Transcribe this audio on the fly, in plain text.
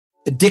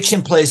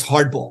Addiction plays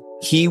hardball.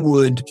 He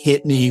would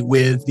hit me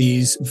with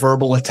these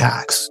verbal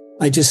attacks.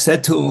 I just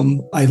said to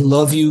him, I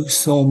love you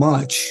so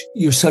much.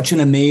 You're such an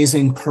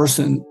amazing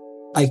person.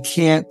 I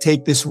can't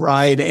take this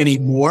ride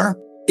anymore.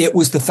 It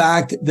was the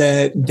fact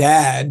that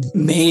Dad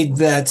made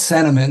that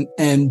sentiment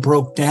and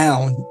broke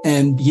down.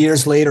 And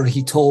years later,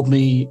 he told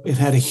me it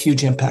had a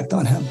huge impact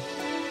on him.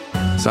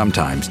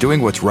 Sometimes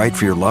doing what's right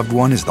for your loved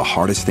one is the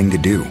hardest thing to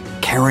do.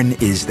 Caron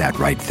is that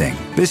right thing.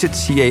 Visit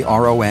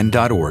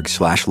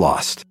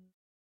caron.org/lost.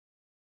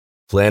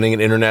 Planning an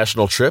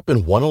international trip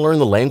and want to learn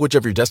the language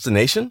of your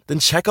destination? Then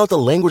check out the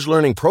language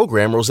learning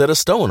program Rosetta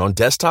Stone on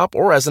desktop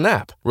or as an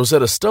app.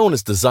 Rosetta Stone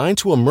is designed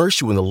to immerse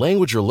you in the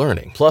language you're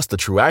learning. Plus, the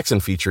True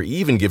Accent feature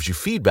even gives you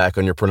feedback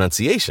on your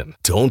pronunciation.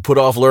 Don't put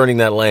off learning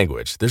that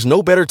language. There's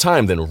no better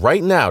time than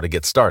right now to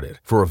get started.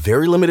 For a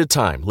very limited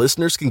time,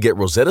 listeners can get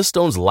Rosetta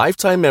Stone's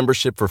lifetime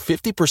membership for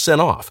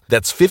 50% off.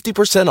 That's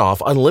 50%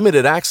 off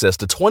unlimited access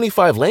to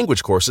 25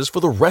 language courses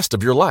for the rest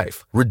of your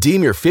life.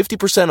 Redeem your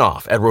 50%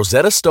 off at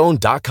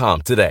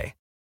rosettastone.com today.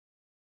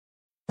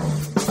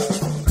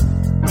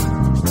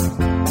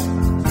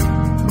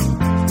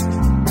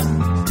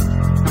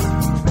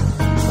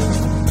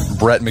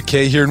 Brett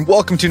McKay here, and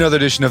welcome to another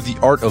edition of the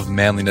Art of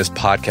Manliness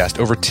podcast.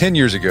 Over 10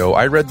 years ago,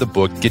 I read the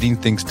book Getting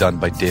Things Done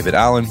by David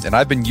Allen, and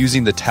I've been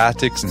using the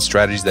tactics and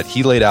strategies that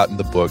he laid out in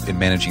the book in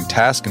managing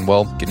tasks and,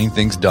 well, getting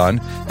things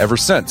done ever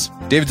since.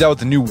 David's out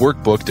with a new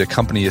workbook to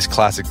accompany his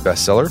classic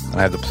bestseller, and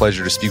I have the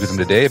pleasure to speak with him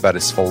today about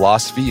his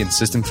philosophy and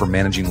system for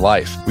managing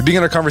life. We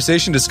begin our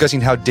conversation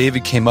discussing how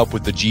David came up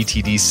with the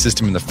GTD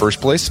system in the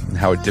first place and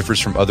how it differs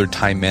from other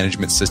time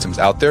management systems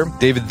out there.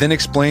 David then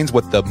explains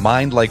what the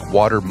mind like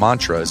water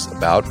mantra is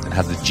about and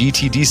how the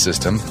GTD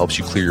system helps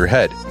you clear your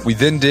head. We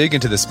then dig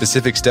into the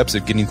specific steps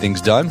of getting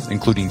things done,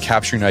 including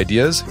capturing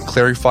ideas,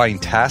 clarifying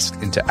tasks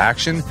into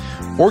action,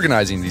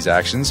 organizing these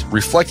actions,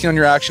 reflecting on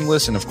your action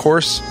list, and of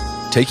course,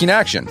 taking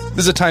action. This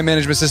is a time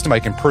management system I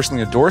can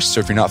personally endorse,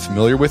 so if you're not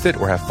familiar with it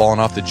or have fallen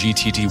off the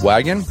GTD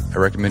wagon, I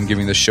recommend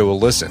giving this show a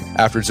listen.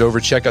 After it's over,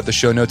 check out the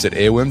show notes at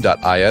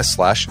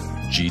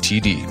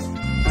aom.is/GTD.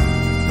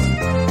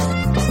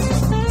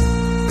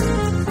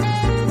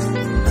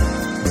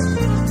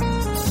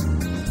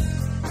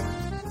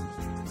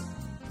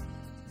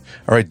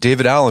 All right,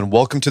 David Allen,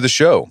 welcome to the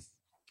show.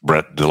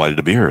 Brett, delighted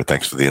to be here.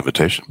 Thanks for the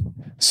invitation.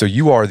 So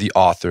you are the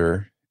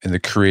author and the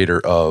creator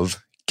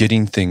of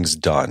Getting Things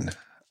Done.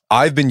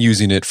 I've been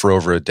using it for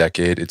over a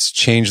decade. It's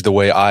changed the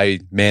way I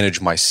manage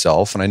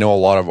myself, and I know a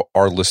lot of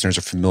our listeners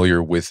are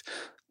familiar with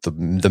the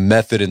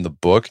method in the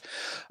book.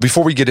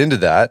 Before we get into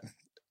that,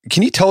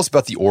 can you tell us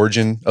about the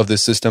origin of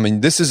this system? I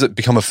mean, this has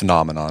become a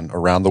phenomenon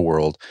around the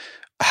world.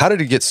 How did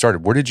it get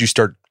started? Where did you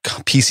start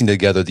piecing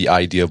together the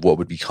idea of what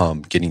would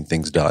become Getting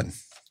Things Done?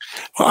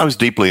 Well, I was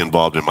deeply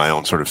involved in my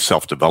own sort of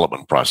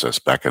self-development process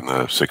back in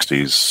the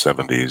 60s,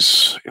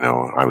 70s. You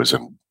know, I was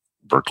in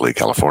Berkeley,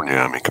 California.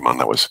 I mean, come on,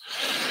 that was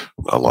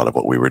a lot of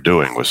what we were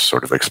doing was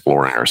sort of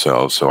exploring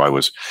ourselves. So I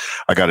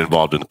got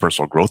involved in the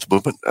personal growth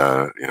movement,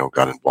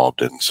 got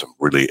involved in some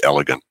really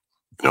elegant,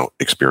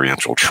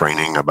 experiential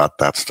training about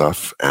that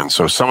stuff. And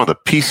so some of the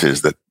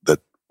pieces that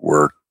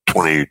were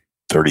 20,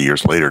 30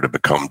 years later to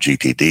become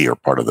GTD or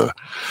part of the,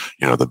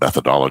 the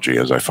methodology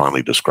as I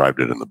finally described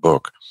it in the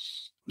book,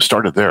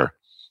 started there.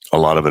 A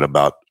lot of it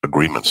about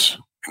agreements.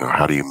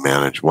 How do you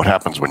manage? What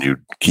happens when you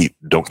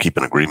don't keep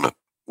an agreement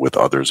with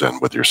others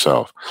and with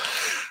yourself?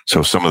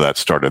 So some of that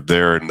started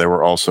there. And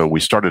we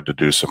started to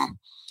do some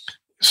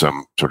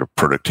sort of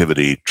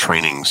productivity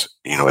trainings,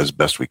 as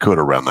best we could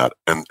around that.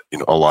 And,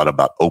 a lot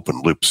about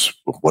open loops.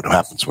 What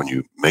happens when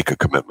you make a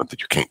commitment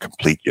that you can't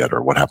complete yet?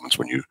 Or what happens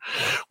when you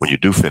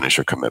do finish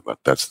a commitment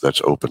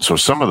that's open? So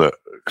some of the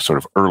sort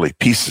of early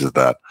pieces of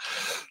that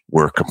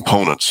were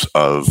components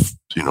of,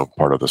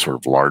 part of the sort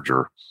of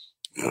larger,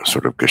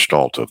 sort of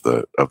gestalt of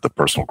the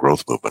personal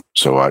growth movement.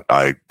 So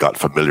I got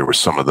familiar with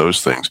some of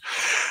those things.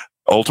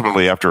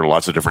 Ultimately, after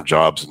lots of different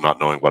jobs and not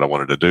knowing what I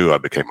wanted to do, I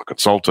became a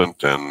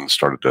consultant and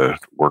started to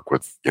work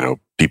with,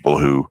 people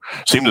who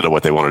seemed to know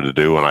what they wanted to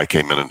do. And I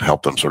came in and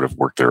helped them sort of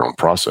work their own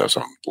process.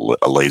 I'm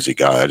a lazy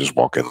guy. I just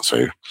walk in and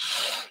say,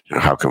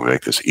 how can we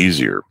make this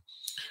easier?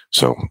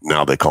 So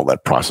now they call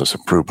that process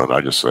improvement. I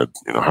just said,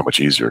 how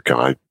much easier can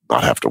I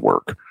not have to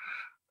work?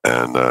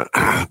 And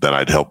then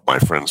I'd help my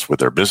friends with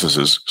their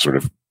businesses sort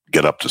of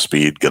get up to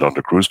speed, get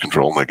under cruise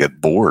control, and they get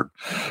bored,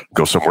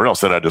 go somewhere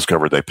else. Then I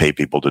discovered they pay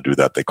people to do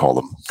that. They call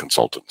them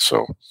consultants.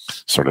 So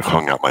sort of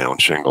hung out my own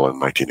shingle in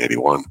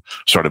 1981,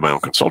 started my own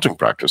consulting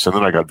practice. And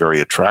then I got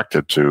very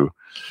attracted to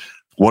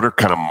what are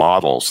kind of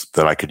models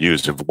that I could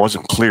use. If it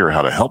wasn't clear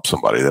how to help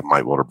somebody that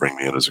might want to bring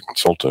me in as a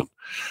consultant,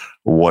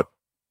 what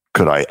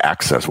could I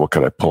access? What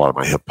could I pull out of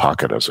my hip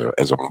pocket as a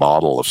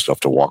model of stuff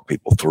to walk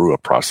people through a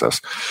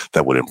process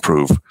that would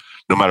improve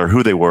no matter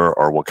who they were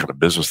or what kind of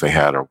business they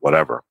had or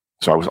whatever.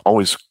 So I was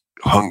always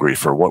hungry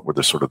for what were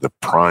the sort of the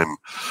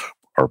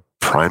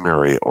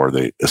primary or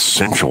the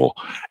essential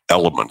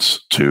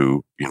elements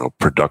to,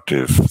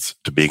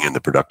 to being in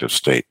the productive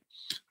state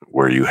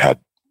where you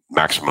had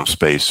maximum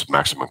space,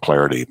 maximum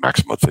clarity,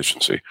 maximum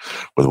efficiency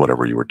with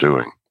whatever you were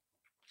doing.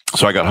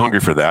 So I got hungry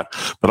for that,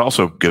 but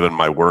also given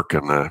my work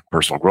in the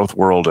personal growth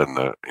world and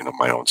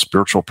my own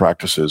spiritual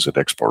practices and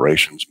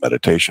explorations,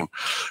 meditation,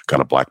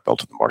 got a black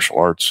belt in the martial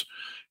arts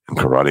and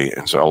karate.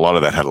 And so a lot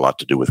of that had a lot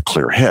to do with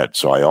clear head.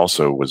 So I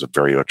also was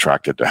very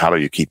attracted to how do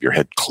you keep your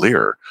head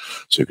clear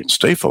so you can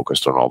stay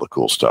focused on all the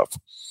cool stuff.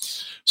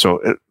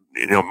 So,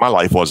 my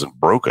life wasn't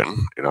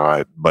broken,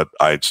 but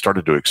I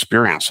started to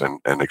experience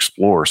and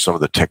explore some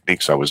of the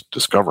techniques I was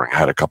discovering. I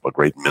had a couple of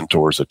great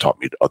mentors that taught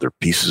me other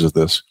pieces of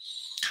this.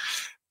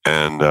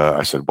 And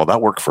I said, well,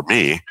 that worked for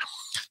me,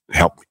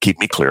 helped keep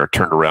me clear. I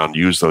turned around,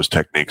 used those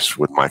techniques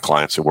with my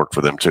clients and worked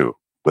for them too,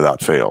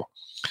 without fail.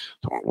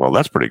 So, well,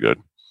 that's pretty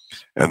good.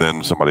 And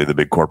then somebody in the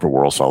big corporate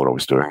world saw what I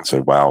was doing and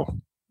said, wow,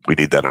 we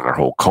need that in our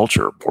whole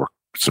culture, more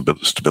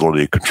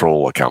stability,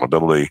 control,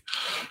 accountability,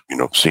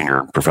 senior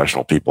and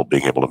professional people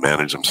being able to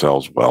manage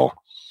themselves well.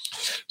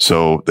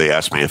 So they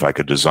asked me if I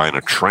could design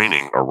a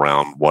training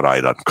around what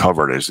I'd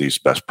uncovered as these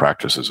best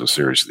practices, a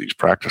series of these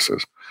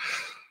practices.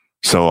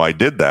 So I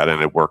did that,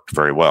 and it worked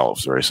very well. It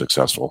was very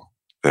successful.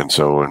 And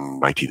so in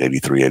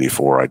 1983,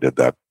 84, I did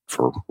that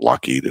for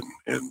Lockheed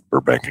in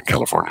Burbank in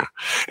California.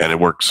 And it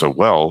worked so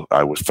well,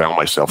 I found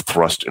myself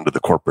thrust into the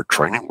corporate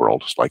training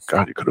world. It's like,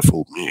 God, you could have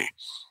fooled me.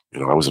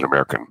 I was an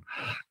American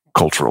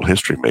cultural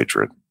history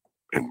major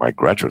in my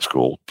graduate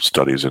school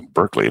studies in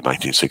Berkeley in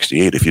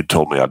 1968. If you'd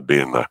told me I'd be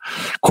in the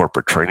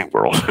corporate training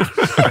world,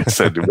 I'd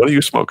said, what are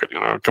you smoking?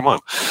 Come on,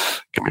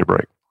 give me a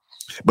break.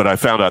 But I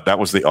found out that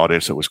was the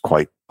audience that was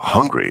quite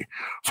hungry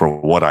for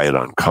what I had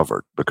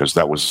uncovered, because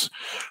that was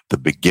the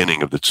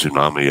beginning of the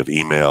tsunami of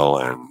email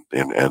and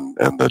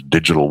the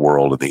digital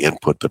world and the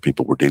input that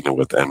people were dealing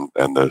with, and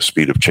the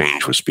speed of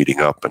change was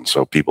speeding up. And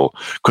so people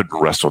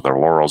couldn't rest on their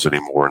laurels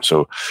anymore. And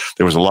so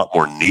there was a lot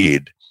more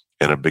need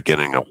and a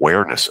beginning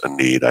awareness, a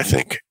need, I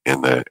think,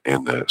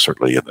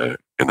 certainly in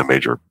the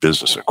major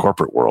business and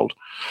corporate world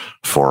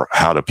for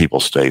how do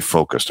people stay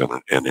focused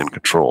and in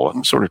control.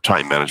 And sort of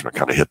time management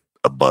kind of hit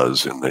a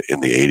buzz in the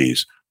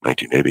 80s,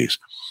 1980s.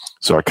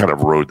 So I kind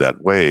of rode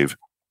that wave.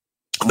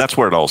 And that's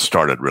where it all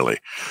started, really,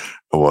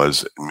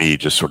 was me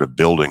just sort of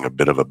building a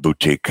bit of a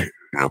boutique,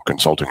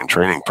 consulting and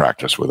training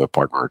practice with a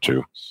partner or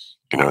two,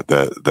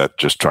 that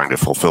just trying to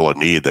fulfill a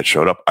need that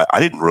showed up. I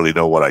didn't really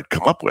know what I'd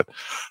come up with.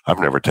 I've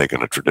never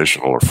taken a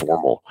traditional or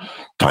formal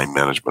time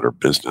management or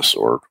business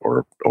or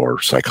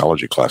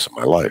psychology class in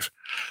my life.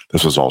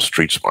 This was all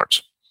street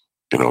smarts,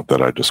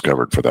 that I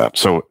discovered for that.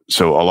 So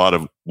a lot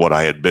of what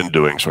I had been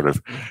doing, sort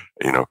of,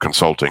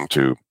 consulting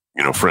to,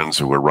 friends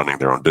who were running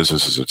their own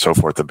businesses and so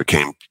forth, that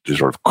became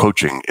sort of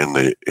coaching in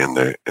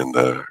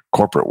the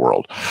corporate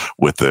world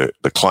with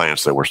the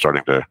clients that were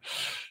starting to,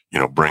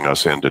 bring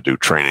us in to do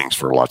trainings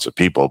for lots of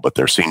people, but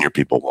their senior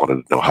people wanted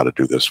to know how to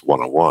do this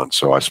one-on-one.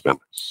 So I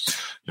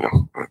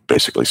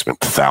basically spent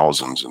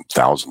thousands and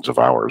thousands of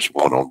hours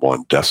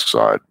one-on-one desk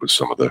side with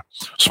some of the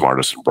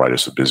smartest and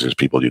brightest and busiest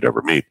people you'd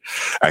ever meet,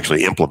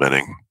 actually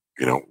implementing,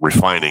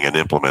 refining and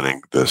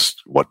implementing this,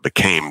 what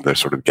became the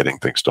sort of getting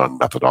things done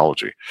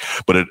methodology.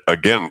 But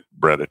again,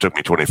 Brett, it took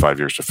me 25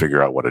 years to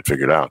figure out what I'd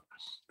figured out,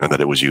 and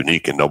that it was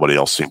unique and nobody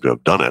else seemed to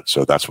have done it.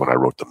 So that's when I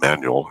wrote the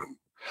manual, and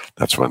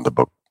that's when the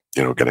book,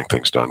 Getting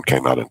Things Done,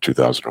 came out in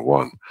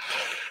 2001.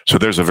 So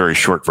there's a very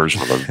short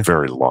version of a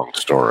very long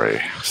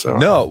story. So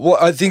no, well,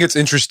 I think it's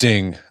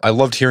interesting. I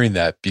loved hearing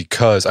that,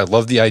 because I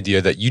love the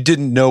idea that you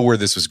didn't know where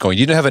this was going.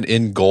 You didn't have an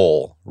end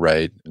goal,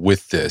 right,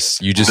 with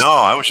this. No,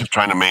 I was just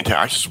trying to maintain.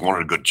 I just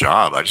wanted a good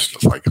job. I just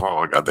was like,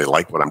 oh God, they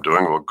like what I'm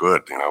doing. Well,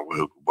 good.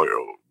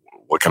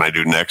 What can I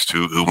do next?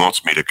 Who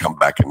wants me to come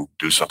back and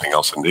do something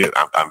else? And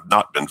I've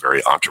not been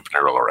very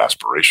entrepreneurial or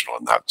aspirational,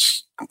 and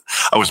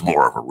I was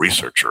more of a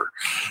researcher,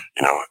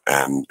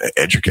 and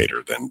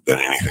educator than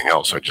anything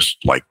else. I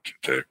just liked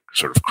to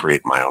sort of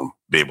create my own,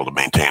 be able to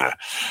maintain at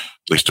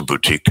least a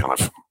boutique kind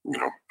of,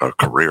 a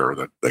career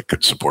that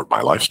could support my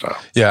lifestyle.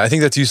 Yeah, I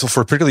think that's useful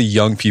for particularly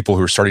young people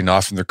who are starting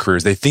off in their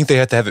careers. They think they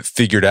have to have it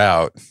figured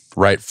out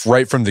right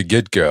from the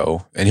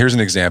get-go. And here's an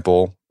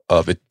example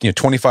of it,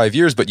 25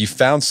 years, but you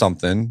found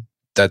something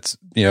that's,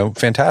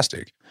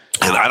 fantastic.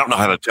 And I don't know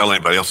how to tell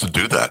anybody else to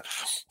do that.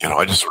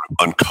 I just sort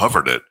of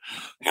uncovered it,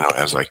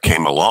 as I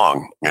came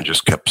along, and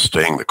just kept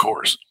staying the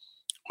course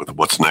with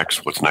what's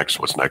next,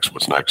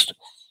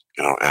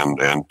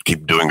 and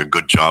keep doing a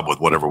good job with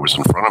whatever was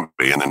in front of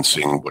me, and then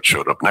seeing what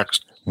showed up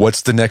next.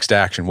 What's the next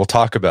action? We'll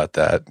talk about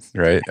that,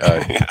 right?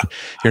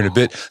 Here in a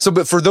bit. So,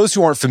 but for those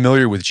who aren't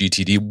familiar with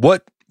GTD,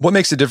 what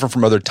makes it different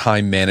from other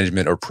time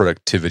management or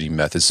productivity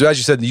methods? So as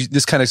you said,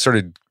 this kind of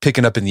started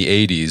picking up in the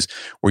 80s,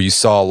 where you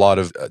saw a lot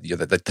of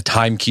the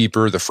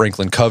Timekeeper, the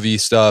Franklin Covey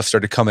stuff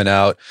started coming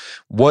out.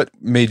 What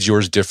made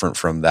yours different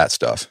from that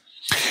stuff?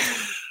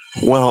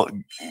 Well,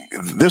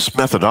 this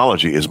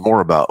methodology is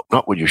more about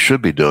not what you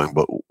should be doing,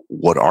 but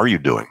what are you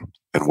doing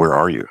and where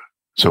are you?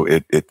 So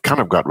it kind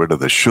of got rid of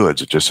the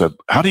shoulds. It just said,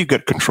 how do you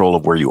get control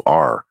of where you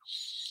are?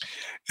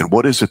 And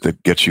what is it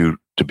that gets you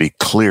to be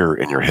clear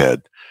in your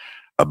head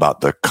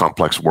about the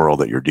complex world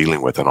that you're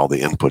dealing with and all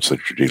the inputs that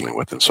you're dealing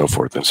with and so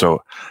forth. And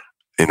so,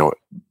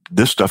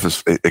 this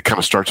stuff it kind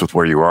of starts with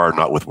where you are,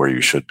 not with where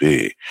you should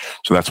be.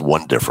 So that's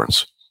one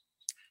difference.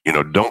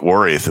 Don't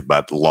worry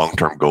about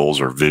long-term goals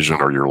or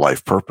vision or your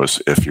life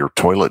purpose if your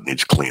toilet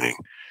needs cleaning,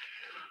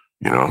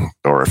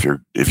 or if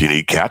you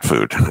need cat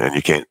food and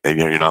you can't, and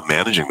you're not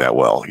managing that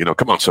well.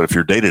 Come on. So if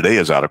your day-to-day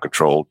is out of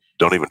control,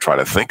 don't even try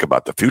to think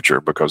about the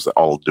future, because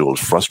all it'll do is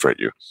frustrate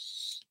you,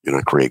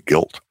 and create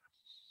guilt.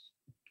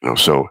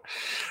 So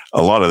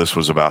a lot of this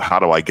was about, how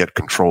do I get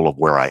control of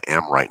where I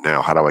am right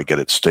now? How do I get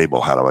it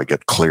stable? How do I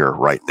get clear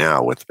right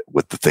now with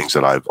the things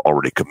that I've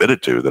already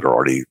committed to, that are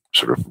already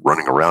sort of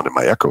running around in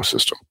my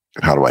ecosystem?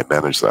 And how do I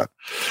manage that?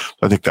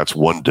 I think that's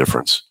one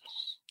difference.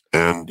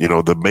 And,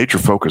 the major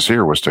focus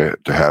here was to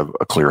have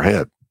a clear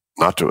head,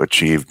 not to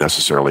achieve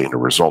necessarily a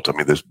result. I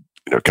mean, this,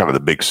 kind of the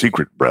big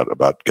secret, Brett,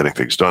 about getting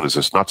things done is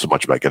it's not so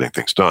much about getting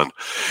things done.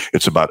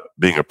 It's about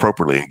being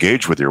appropriately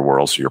engaged with your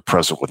world, so you're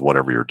present with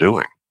whatever you're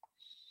doing.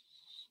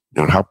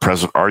 How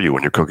present are you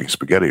when you're cooking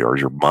spaghetti, or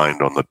is your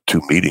mind on the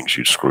 2 meetings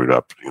you screwed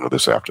up,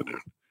 this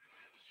afternoon?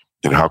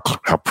 How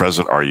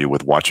present are you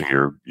with watching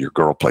your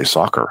girl play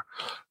soccer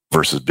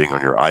versus being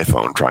on your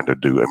iPhone trying to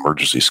do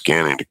emergency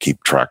scanning to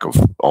keep track of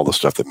all the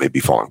stuff that may be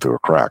falling through a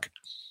crack?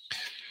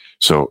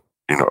 So,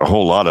 a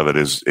whole lot of it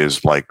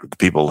is like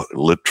people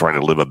trying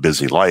to live a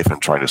busy life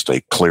and trying to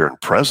stay clear and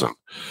present,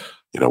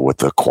 with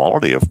the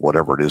quality of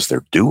whatever it is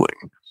they're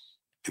doing.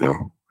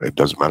 It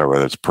doesn't matter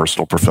whether it's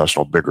personal,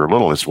 professional, big or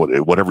little. It's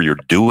whatever you're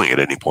doing at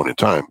any point in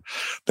time,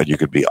 that you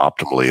could be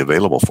optimally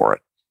available for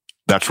it.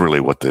 That's really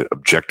what the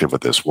objective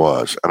of this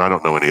was. And I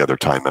don't know any other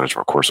time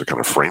management course that kind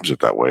of frames it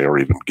that way, or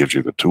even gives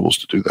you the tools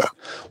to do that.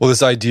 Well,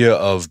 this idea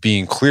of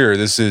being clear,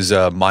 this is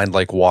mind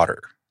like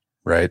water,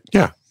 right?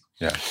 Yeah.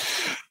 Yeah.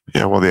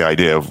 Yeah, well, the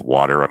idea of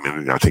water,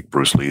 I think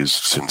Bruce Lee's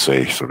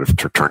sensei sort of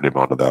turned him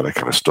onto that. I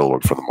kind of stole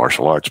it from the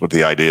martial arts. But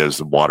the idea is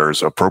the water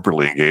is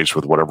appropriately engaged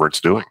with whatever it's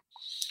doing.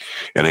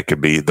 And it can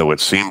be, though it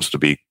seems to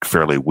be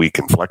fairly weak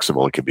and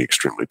flexible, it can be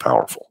extremely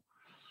powerful.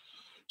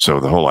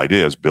 So the whole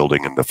idea is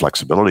building in the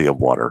flexibility of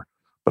water,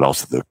 but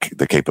also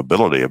the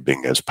capability of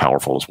being as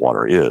powerful as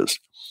water is,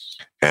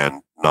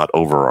 and not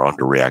over or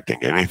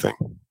underreacting to anything.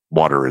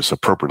 Water is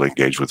appropriately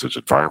engaged with its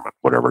environment,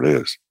 whatever it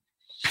is.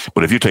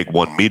 But if you take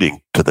one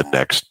meeting to the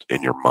next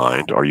in your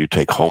mind, or you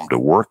take home to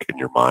work in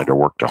your mind, or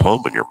work to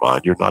home in your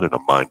mind, you're not in a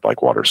mind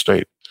like water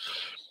state.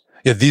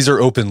 Yeah, these are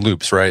open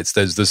loops, right? It's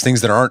those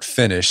things that aren't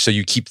finished, so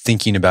you keep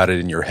thinking about it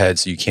in your head,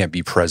 so you can't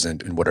be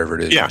present in whatever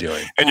it is you're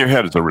doing. And your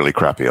head is a really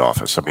crappy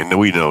office.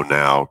 We know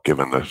now,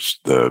 given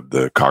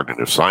the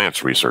cognitive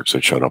science research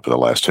that showed up in the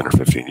last 10 or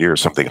 15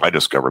 years, something I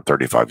discovered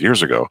 35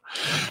 years ago,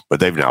 but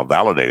they've now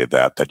validated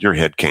that your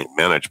head can't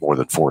manage more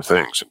than 4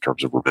 things in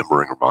terms of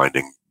remembering,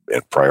 reminding,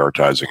 and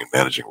prioritizing and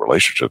managing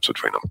relationships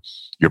between them.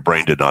 Your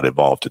brain did not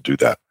evolve to do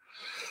that.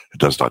 It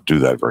does not do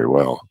that very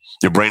well.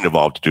 Your brain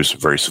evolved to do some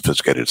very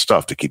sophisticated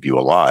stuff to keep you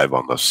alive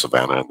on the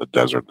savannah and the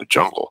desert and the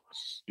jungle.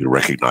 You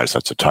recognize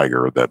that's a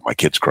tiger, that my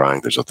kid's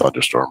crying, there's a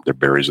thunderstorm, there are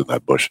berries in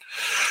that bush.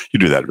 You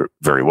do that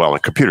very well,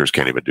 and computers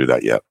can't even do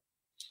that yet.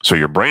 So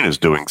your brain is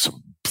doing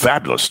some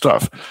fabulous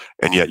stuff,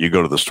 and yet you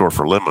go to the store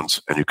for lemons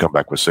and you come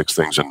back with 6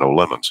 things and no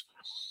lemons.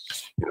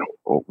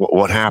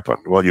 What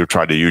happened? Well, you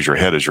tried to use your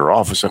head as your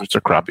office, and it's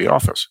a crappy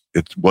office.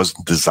 It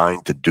wasn't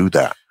designed to do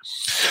that.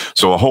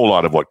 So a whole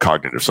lot of what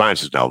cognitive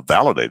science is now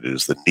validated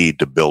is the need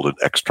to build an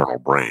external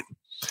brain.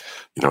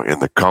 In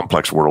the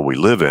complex world we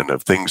live in,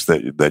 of things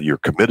that you're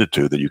committed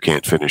to that you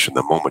can't finish in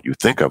the moment you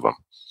think of them,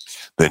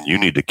 then you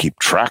need to keep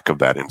track of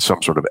that in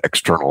some sort of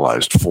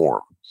externalized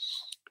form.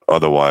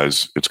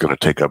 Otherwise, it's going to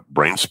take up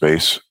brain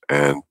space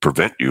and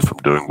prevent you from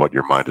doing what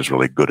your mind is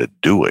really good at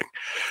doing.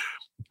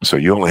 So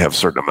you only have a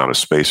certain amount of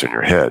space in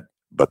your head,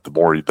 but the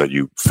more that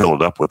you fill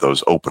it up with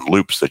those open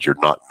loops that you're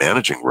not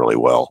managing really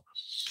well,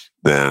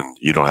 then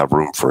you don't have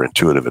room for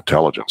intuitive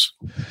intelligence.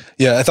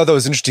 Yeah, I thought that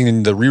was interesting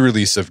in the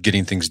re-release of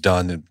Getting Things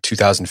Done in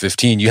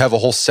 2015. You have a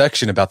whole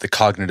section about the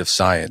cognitive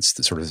science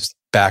that sort of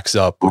backs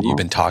up what you've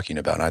been talking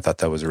about, and I thought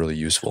that was really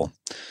useful.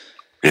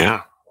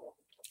 Yeah.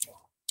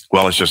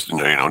 Well, it's just,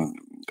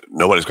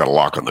 nobody's got a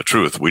lock on the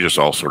truth. We just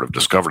all sort of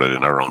discovered it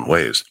in our own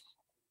ways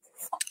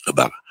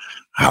about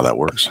how that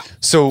works.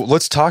 So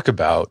let's talk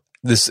about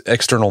this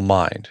external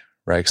mind,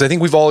 right? Because I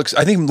think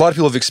I think a lot of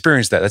people have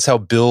experienced that. That's how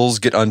bills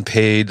get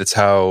unpaid. That's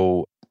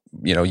how,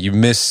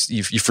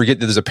 you forget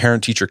that there's a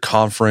parent-teacher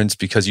conference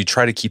because you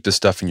try to keep this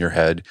stuff in your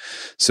head.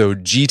 So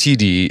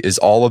GTD is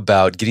all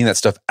about getting that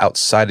stuff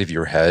outside of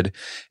your head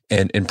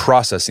and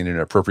processing it in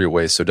an appropriate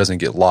way so it doesn't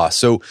get lost.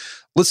 So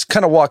let's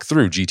kind of walk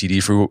through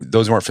GTD for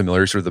those who aren't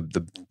familiar, sort of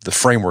the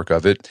framework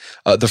of it.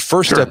 The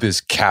first step is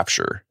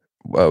capture.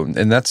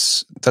 And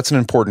that's an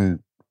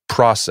important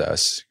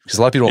process because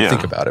a lot of people don't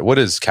think about it. What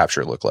does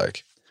capture look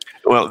like?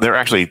 Well, they're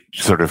actually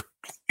sort of,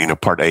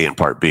 part A and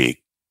part B.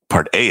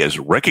 Part A is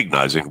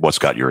recognizing what's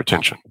got your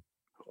attention.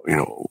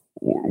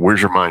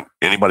 Where's your mind?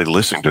 Anybody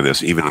listening to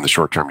this, even in the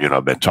short term,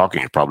 I've been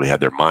talking, you probably had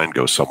their mind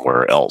go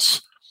somewhere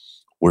else.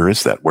 Where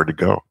is that? Where'd it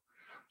go?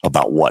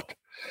 About what?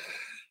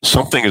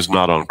 Something is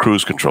not on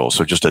cruise control.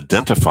 So just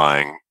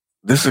identifying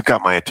this has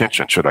got my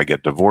attention. Should I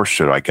get divorced?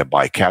 Should I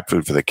buy cat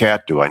food for the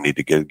cat? Do I need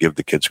to give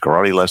the kids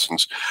karate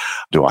lessons?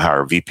 Do I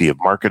hire a VP of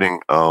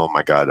marketing? Oh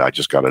my God, I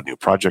just got a new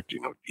project.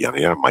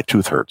 My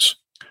tooth hurts,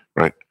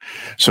 right?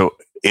 So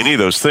any of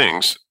those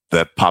things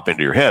that pop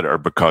into your head are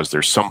because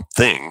there's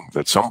something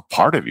that some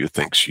part of you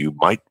thinks you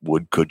might,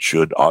 would, could,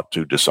 should, ought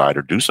to decide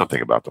or do something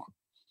about them.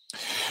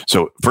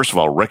 So first of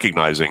all,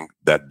 recognizing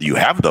that you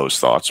have those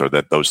thoughts or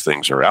that those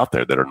things are out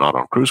there that are not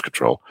on cruise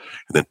control.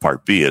 And then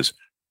part B is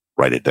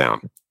write it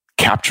down,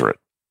 capture it,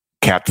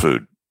 cat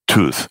food,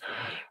 tooth,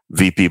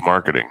 VP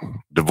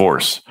marketing,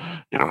 divorce,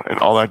 and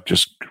all that.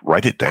 Just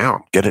write it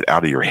down, get it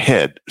out of your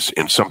head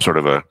in some sort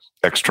of a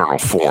external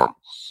form,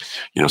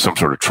 some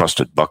sort of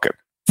trusted bucket.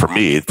 For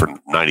me, for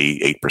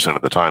 98%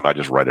 of the time, I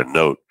just write a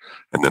note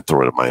and then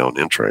throw it in my own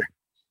in tray.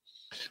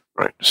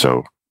 Right.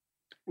 So,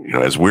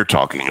 as we're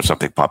talking, if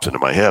something pops into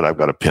my head, I've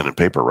got a pen and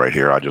paper right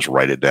here. I just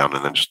write it down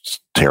and then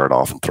just tear it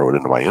off and throw it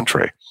into my in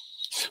tray.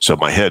 So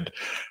my head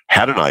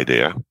had an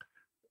idea,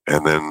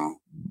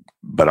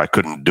 but I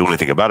couldn't do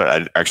anything about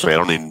it. I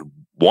don't even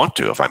want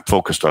to. If I'm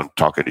focused on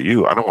talking to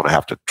you, I don't want to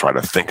have to try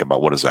to think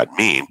about what does that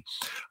mean.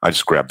 I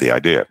just grab the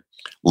idea.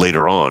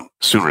 Later on,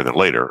 sooner than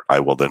later, I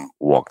will then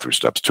walk through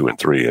steps 2 and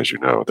 3. As you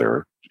know,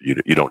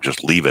 you don't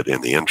just leave it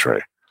in the in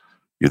tray.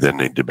 You then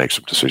need to make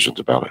some decisions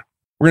about it.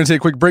 We're going to take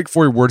a quick break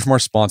for a word from our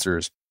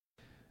sponsors.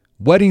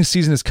 Wedding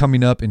season is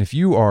coming up, and if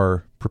you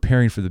are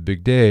preparing for the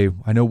big day,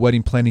 I know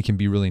wedding planning can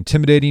be really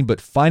intimidating, but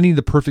finding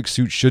the perfect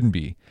suit shouldn't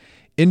be.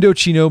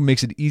 Indochino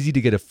makes it easy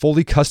to get a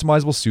fully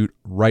customizable suit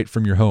right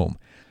from your home.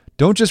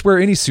 Don't just wear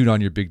any suit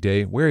on your big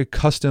day, wear a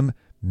custom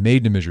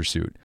made-to-measure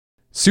suit.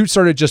 Suits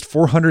start at just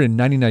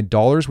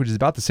 $499, which is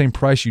about the same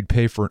price you'd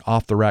pay for an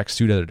off-the-rack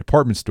suit at a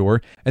department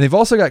store. And they've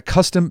also got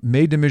custom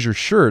made-to-measure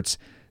shirts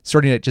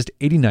starting at just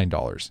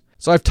 $89.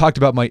 So I've talked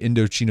about my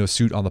Indochino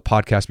suit on the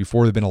podcast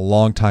before. They've been a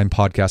long-time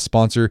podcast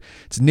sponsor.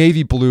 It's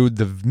navy blue.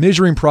 The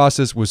measuring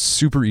process was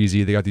super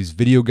easy. They got these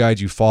video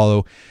guides you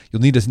follow.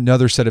 You'll need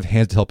another set of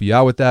hands to help you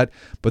out with that.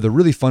 But the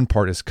really fun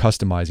part is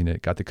customizing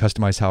it. Got to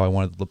customize how I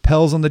wanted the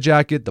lapels on the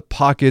jacket, the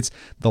pockets,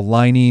 the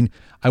lining.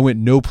 I went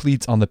no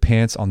pleats on the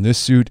pants on this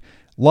suit.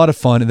 A lot of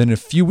fun. And then in a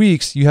few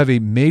weeks, you have a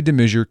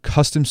made-to-measure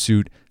custom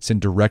suit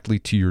sent directly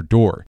to your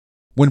door.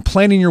 When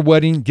planning your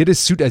wedding, get a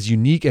suit as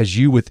unique as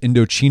you with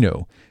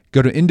Indochino.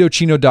 Go to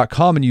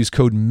Indochino.com and use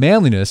code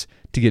manliness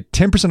to get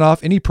 10%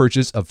 off any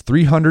purchase of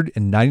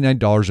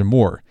 $399 or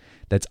more.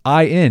 That's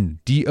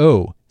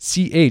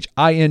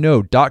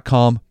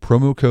INDOCHINO.com,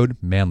 promo code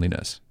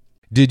manliness.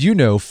 Did you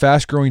know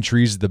Fast Growing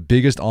Trees is the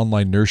biggest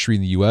online nursery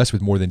in the U.S.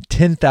 with more than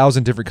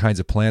 10,000 different kinds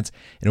of plants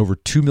and over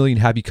 2 million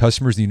happy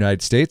customers in the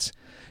United States?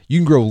 You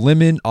can grow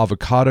lemon,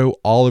 avocado,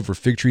 olive, or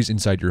fig trees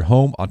inside your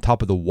home on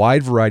top of the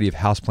wide variety of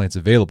houseplants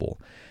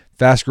available.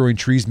 Fast Growing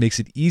Trees makes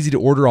it easy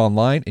to order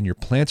online, and your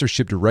plants are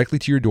shipped directly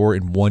to your door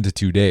in 1 to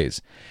 2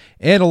 days.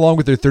 And along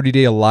with their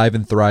 30-day Alive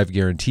and Thrive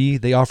guarantee,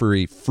 they offer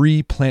a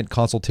free plant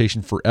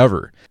consultation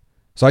forever.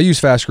 So I use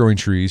Fast Growing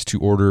Trees to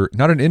order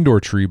not an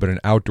indoor tree, but an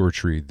outdoor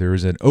tree. There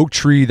is an oak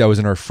tree that was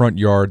in our front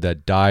yard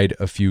that died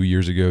a few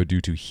years ago due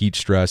to heat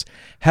stress.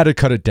 Had to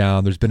cut it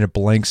down. There's been a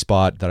blank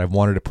spot that I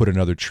wanted to put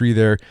another tree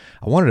there.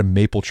 I wanted a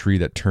maple tree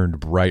that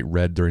turned bright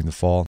red during the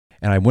fall.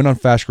 And I went on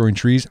Fast Growing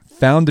Trees,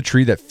 found the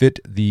tree that fit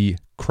the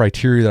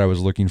criteria that I was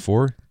looking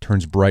for.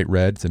 Turns bright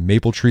red. It's a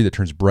maple tree that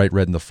turns bright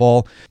red in the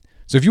fall.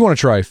 So if you want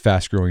to try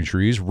Fast Growing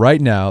Trees,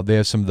 right now they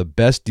have some of the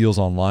best deals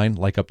online,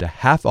 like up to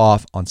half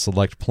off on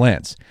select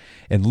plants.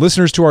 And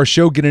listeners to our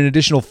show get an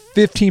additional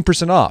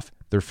 15% off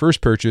their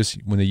first purchase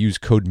when they use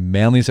code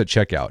manliness at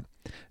checkout.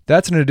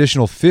 That's an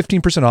additional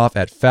 15% off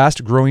at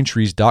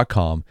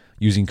fastgrowingtrees.com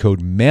using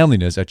code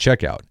manliness at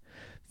checkout.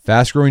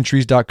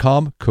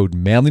 Fastgrowingtrees.com, code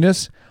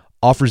manliness.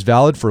 Offers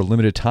valid for a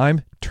limited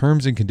time.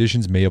 Terms and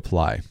conditions may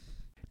apply.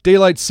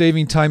 Daylight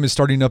saving time is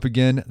starting up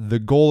again. The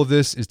goal of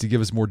this is to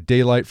give us more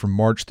daylight from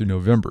March through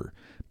November.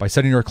 By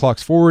setting our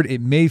clocks forward,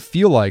 it may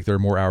feel like there are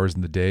more hours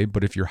in the day,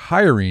 but if you're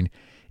hiring,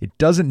 it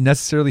doesn't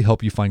necessarily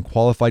help you find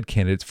qualified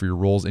candidates for your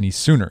roles any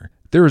sooner.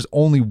 There is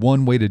only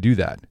one way to do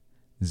that: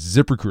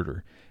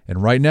 ZipRecruiter.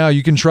 And right now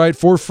you can try it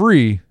for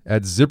free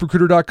at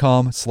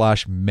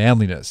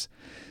ZipRecruiter.com/manliness.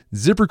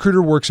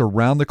 ZipRecruiter works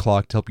around the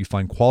clock to help you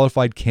find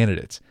qualified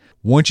candidates.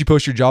 Once you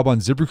post your job on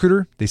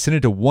ZipRecruiter, they send it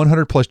to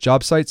 100 plus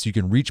job sites so you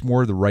can reach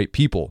more of the right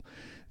people.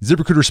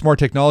 ZipRecruiter's smart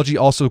technology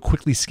also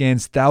quickly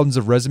scans thousands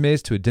of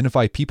resumes to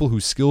identify people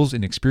whose skills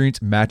and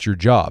experience match your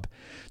job.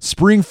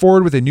 Spring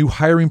forward with a new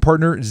hiring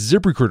partner,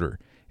 ZipRecruiter,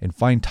 and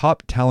find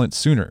top talent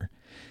sooner.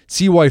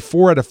 See why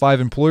 4 out of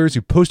 5 employers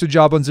who post a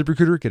job on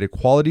ZipRecruiter get a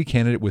quality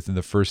candidate within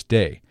the first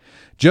day.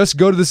 Just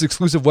go to this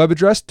exclusive web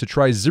address to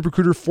try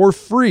ZipRecruiter for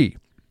free.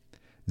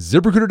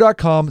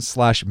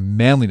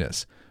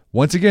 ZipRecruiter.com/manliness.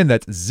 Once again,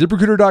 that's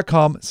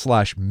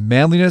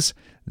ZipRecruiter.com/manliness.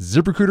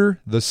 ZipRecruiter,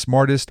 the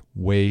smartest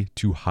way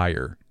to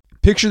hire.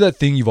 Picture that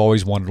thing you've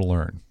always wanted to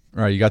learn.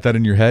 All right, you got that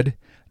in your head?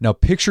 Now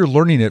picture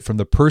learning it from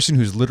the person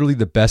who's literally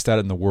the best at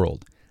it in the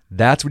world.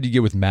 That's what you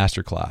get with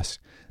Masterclass.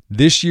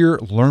 This year,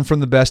 learn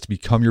from the best to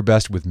become your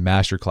best with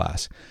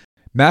Masterclass.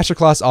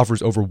 Masterclass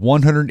offers over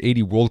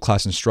 180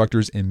 world-class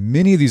instructors, and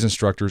many of these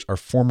instructors are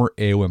former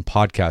AOM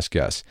podcast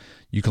guests.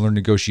 You can learn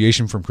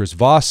negotiation from Chris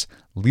Voss,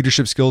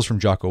 leadership skills from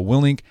Jocko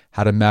Willink,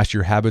 how to master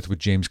your habits with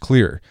James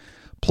Clear.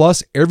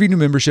 Plus, every new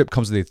membership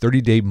comes with a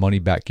 30-day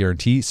money-back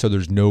guarantee, so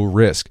there's no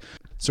risk.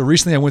 So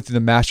recently I went through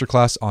the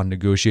masterclass on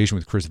negotiation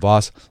with Chris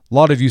Voss. A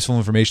lot of useful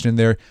information in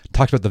there.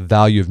 Talked about the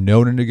value of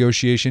knowing a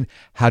negotiation,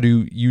 how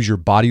to use your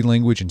body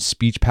language and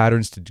speech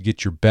patterns to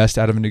get your best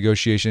out of a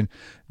negotiation.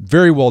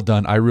 Very well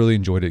done. I really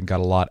enjoyed it and got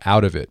a lot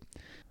out of it.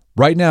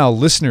 Right now,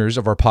 listeners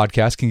of our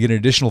podcast can get an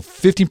additional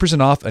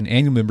 15% off an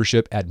annual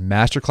membership at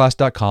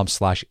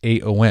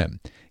masterclass.com/AOM.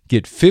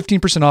 Get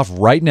 15% off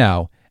right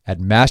now at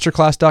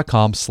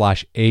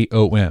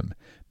masterclass.com/AOM.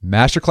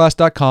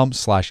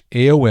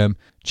 masterclass.com/AOM.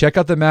 Check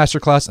out the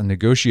masterclass on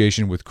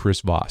negotiation with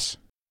Chris Voss.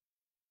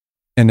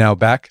 And now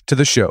back to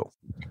the show.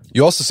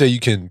 You also say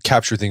you can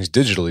capture things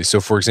digitally. So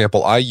for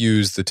example, I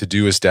use the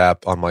Todoist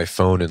app on my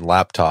phone and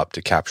laptop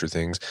to capture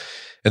things.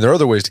 And there are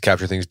other ways to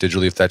capture things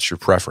digitally if that's your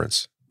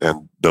preference.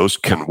 And those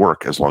can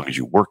work as long as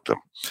you work them.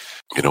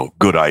 You know,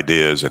 good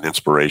ideas and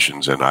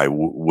inspirations and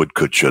would,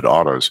 could, should,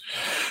 oughtas,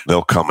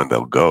 they'll come and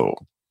they'll go.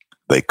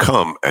 They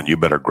come and you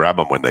better grab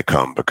them when they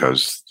come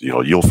because, you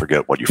know, you'll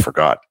forget what you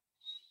forgot,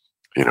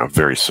 you know,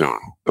 very soon,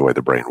 the way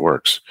the brain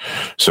works.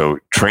 So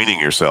training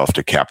yourself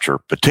to capture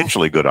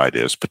potentially good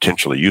ideas,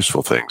 potentially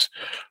useful things,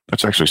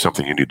 that's actually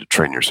something you need to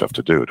train yourself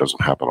to do. It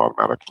doesn't happen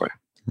automatically.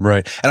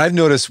 Right. And I've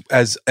noticed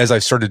as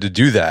I've started to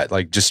do that,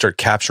 like just start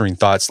capturing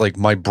thoughts, like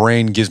my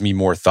brain gives me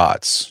more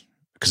thoughts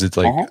because it's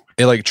like,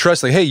 it like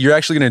trusts, like, hey, you're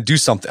actually going to do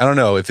something. I don't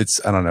know if it's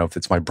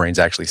my brain's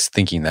actually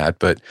thinking that,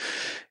 but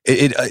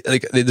it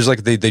like, there's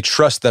like, they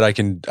trust that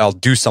I'll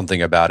do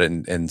something about it.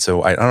 And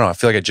so I don't know, I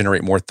feel like I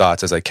generate more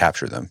thoughts as I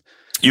capture them.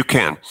 You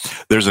can.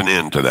 There's an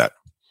end to that.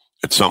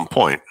 At some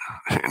point,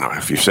 you know,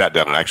 if you sat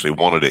down and actually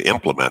wanted to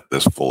implement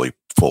this full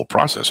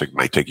process, it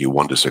may take you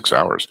 1 to 6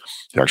 hours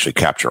to actually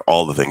capture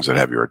all the things that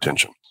have your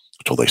attention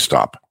until they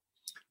stop.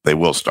 They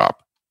will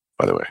stop,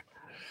 by the way.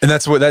 And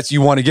that's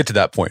you want to get to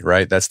that point,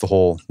 right? That's the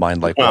whole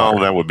mind like water.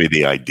 Well, that would be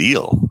the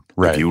ideal.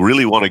 Right. If you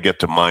really want to get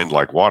to mind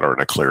like water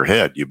and a clear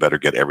head, you better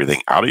get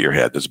everything out of your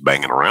head that's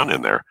banging around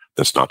in there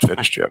that's not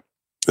finished yet,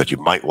 that you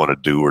might want to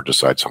do or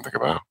decide something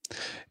about.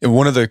 And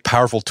one of the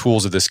powerful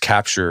tools of this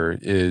capture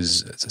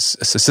is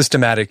a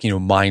systematic,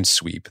 mind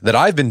sweep that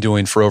I've been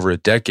doing for over a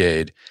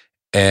decade.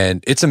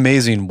 And it's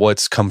amazing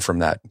what's come from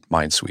that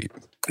mind sweep.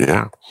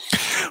 Yeah.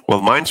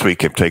 Well, mind sweep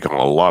can take on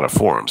a lot of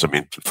forms. I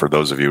mean, for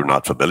those of you who are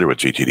not familiar with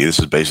GTD, this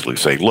is basically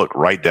saying, look,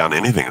 write down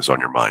anything that's on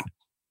your mind.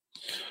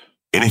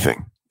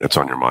 Anything that's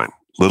on your mind.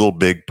 Little,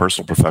 big,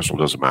 personal, professional,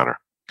 doesn't matter.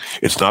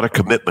 It's not a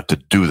commitment to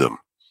do them.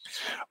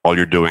 All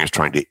you're doing is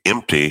trying to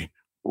empty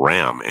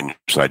RAM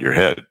inside your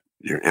head.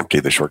 You're empty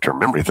the short-term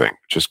memory thing.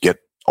 Just get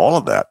all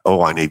of that.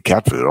 Oh, I need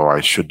cat food. Oh,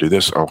 I should do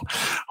this. Oh,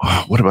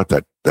 what about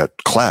that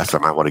class I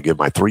might want to give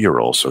my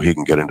 3-year-old so he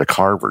can get into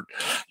Harvard?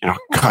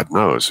 God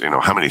knows,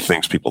 how many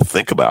things people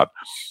think about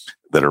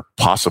that are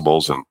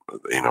possibles and,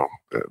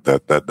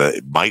 that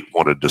they might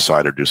want to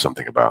decide or do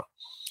something about.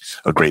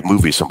 A great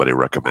movie somebody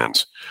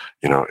recommends.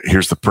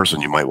 Here's the person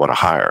you might want to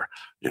hire,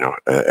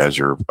 as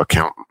your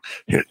accountant.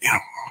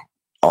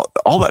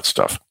 All that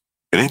stuff.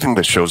 Anything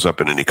that shows up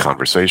in any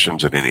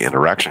conversations and any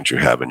interactions you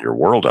have in your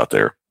world out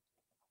there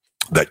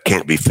that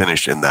can't be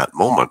finished in that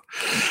moment,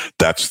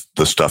 that's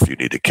the stuff you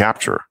need to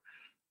capture.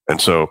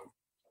 And so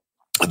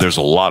there's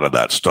a lot of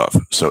that stuff.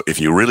 So if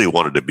you really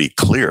wanted to be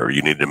clear,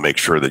 you need to make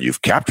sure that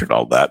you've captured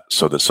all that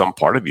so that some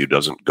part of you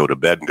doesn't go to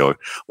bed and go,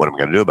 what am I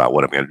going to do about it?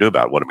 What am I going to do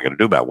about it? What am I going to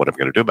do about it? What am I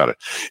going to do about it?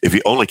 If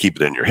you only keep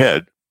it in your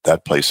head,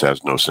 that place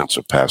has no sense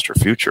of past or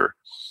future.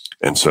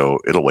 And so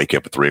it'll wake you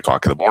up at 3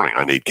 o'clock in the morning.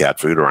 I need cat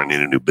food or I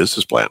need a new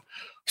business plan.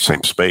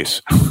 Same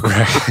space.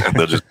 And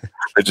they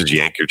just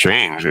yank your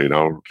change,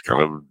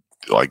 kind of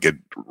like at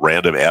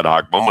random ad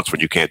hoc moments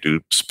when you can't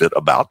do spit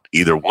about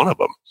either one of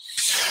them,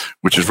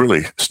 which is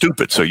really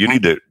stupid. So you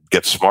need to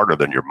get smarter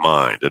than your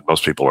mind. And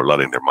most people are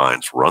letting their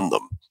minds run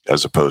them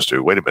as opposed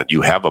to, wait a minute,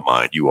 you have a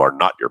mind. You are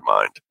not your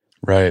mind.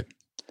 Right.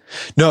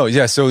 No,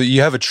 yeah. So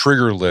you have a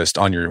trigger list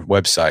on your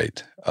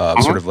website,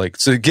 sort of like,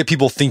 so to get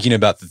people thinking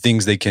about the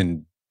things they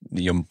can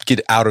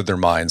get out of their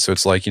minds. So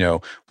it's like,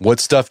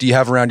 what stuff do you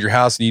have around your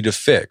house you need to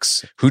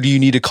fix? Who do you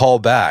need to call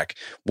back?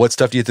 What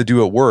stuff do you have to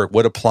do at work?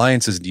 What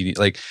appliances do you need?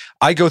 Like,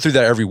 I go through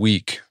that every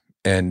week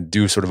and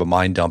do sort of a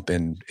mind dump,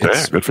 and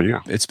it's good for you.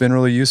 It's been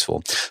really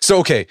useful. So,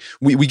 okay,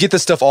 we get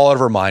this stuff all out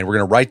of our mind. We're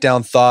going to write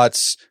down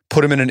thoughts,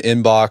 put them in an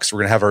inbox. We're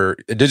going to have a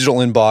digital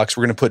inbox.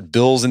 We're going to put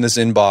bills in this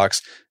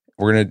inbox.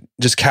 We're going to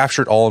just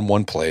capture it all in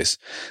one place.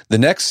 The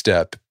next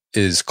step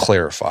is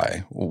clarify.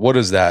 What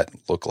does that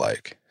look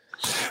like?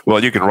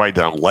 Well, you can write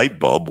down light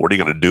bulb. What are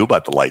you going to do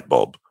about the light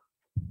bulb?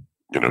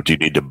 Do you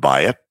need to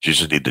buy it? Do you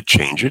just need to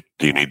change it?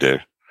 Do you need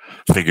to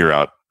figure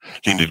out,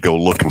 do you need to go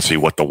look and see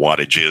what the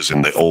wattage is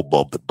in the old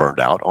bulb that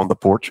burned out on the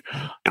porch?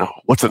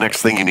 What's the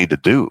next thing you need to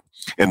do?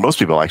 And most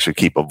people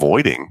actually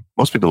avoid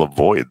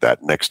that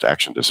next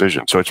action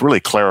decision. So it's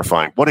really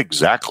clarifying what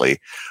exactly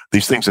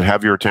these things that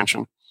have your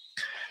attention,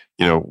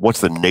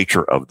 what's the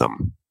nature of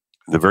them?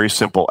 the very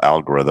simple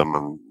algorithm,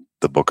 and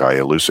the book I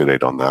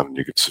elucidate on that, and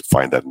you can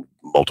find that in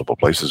multiple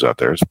places out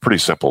there. It's a pretty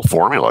simple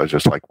formula. It's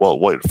just like, well,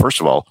 wait, first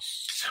of all,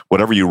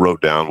 whatever you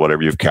wrote down,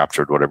 whatever you've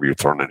captured, whatever you've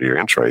thrown into your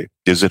in tray,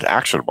 is it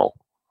actionable?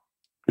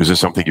 Is it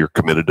something you're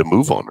committed to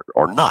move on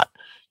or not?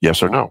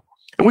 Yes or no?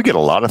 And we get a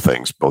lot of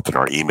things, both in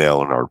our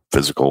email and our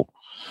physical,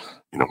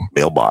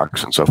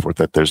 mailbox and so forth,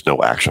 that there's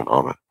no action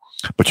on it.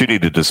 But you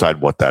need to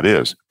decide what that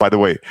is. By the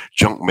way,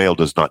 junk mail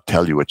does not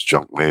tell you it's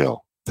junk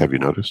mail. Have you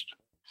noticed?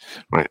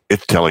 Right?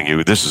 It's telling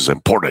you this is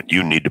important.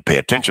 You need to pay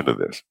attention to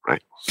this,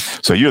 right?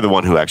 So you're the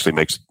one who actually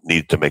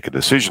needs to make a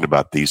decision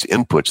about these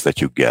inputs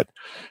that you get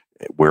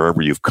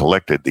wherever you've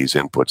collected these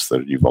inputs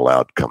that you've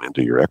allowed come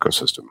into your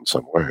ecosystem in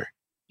some way.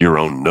 Your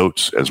own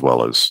notes, as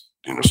well as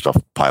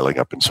stuff piling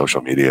up in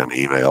social media and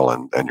email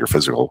and your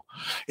physical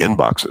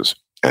inboxes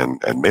and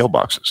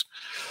mailboxes,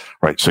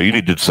 right? So you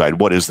need to decide,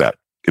 what is that?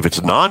 If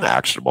it's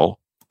non-actionable,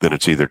 then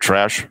it's either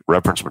trash,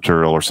 reference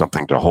material, or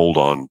something to hold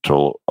on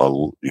till a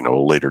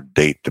later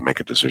date to make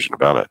a decision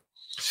about it.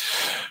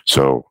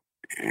 So,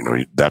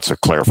 that's a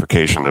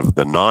clarification of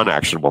the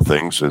non-actionable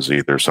things is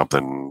either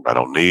something I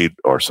don't need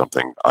or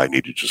something I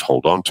need to just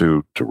hold on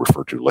to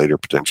refer to later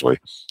potentially,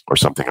 or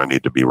something I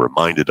need to be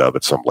reminded of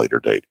at some later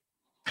date.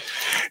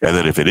 And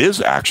then if it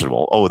is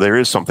actionable, there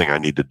is something I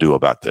need to do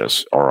about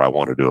this, or I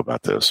want to do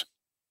about this.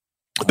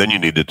 Then you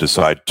need to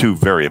decide two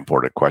very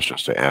important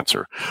questions to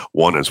answer.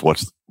 One is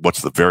what's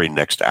the very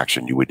next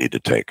action you would need to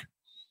take?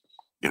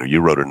 You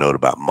wrote a note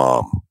about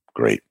mom.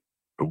 Great.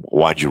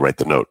 Why'd you write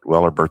the note?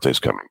 Well, her birthday's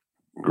coming.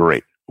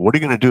 Great. What are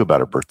you going to do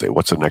about her birthday?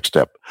 What's the next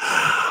step?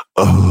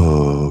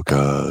 Oh,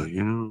 God,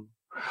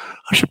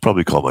 I should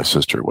probably call my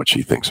sister what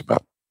she thinks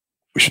about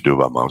we should do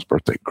about mom's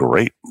birthday.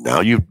 Great.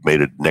 Now you've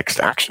made a next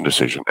action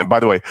decision. And by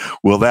the way,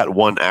 will that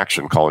one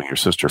action, calling your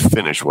sister,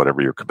 finish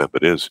whatever your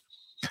commitment is?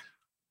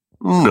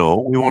 No,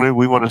 we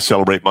want to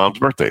celebrate mom's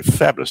birthday.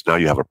 Fabulous. Now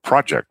you have a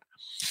project.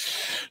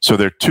 So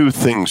there are two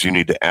things you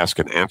need to ask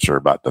and answer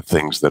about the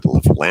things that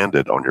have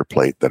landed on your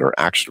plate that are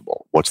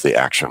actionable. What's the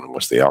action and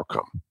what's the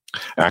outcome?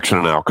 Action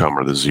and outcome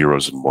are the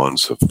zeros and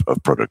ones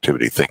of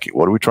productivity thinking.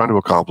 What are we trying to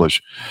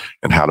accomplish,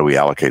 and how do we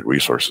allocate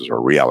resources or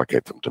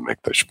reallocate them to make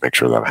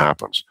sure that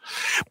happens?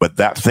 But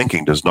that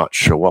thinking does not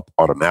show up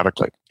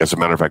automatically. As a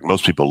matter of fact,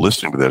 most people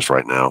listening to this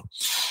right now,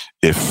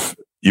 if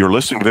you're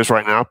listening to this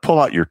right now, pull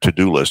out your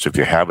to-do list if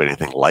you have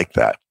anything like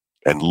that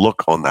and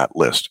look on that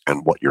list.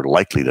 And what you're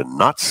likely to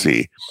not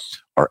see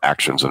are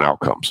actions and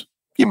outcomes.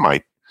 You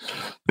might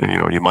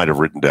have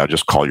written down,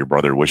 just call your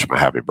brother, wish him a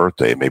happy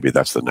birthday. Maybe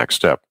that's the next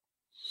step.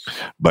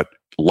 But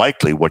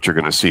likely what you're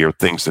going to see are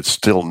things that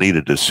still need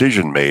a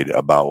decision made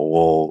about,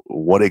 well,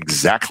 what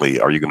exactly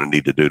are you going to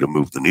need to do to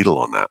move the needle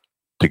on that,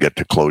 to get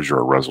to closure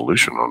or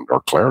resolution on,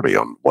 or clarity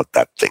on what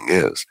that thing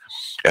is.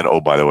 And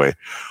by the way,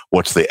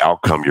 what's the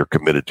outcome you're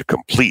committed to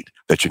complete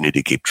that you need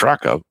to keep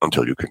track of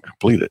until you can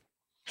complete it?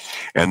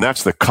 And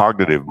that's the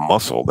cognitive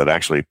muscle that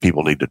actually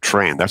people need to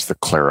train. That's the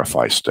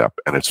clarify step.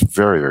 And it's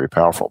very, very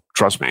powerful.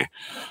 Trust me,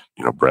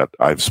 Brett,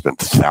 I've spent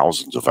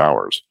thousands of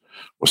hours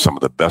with some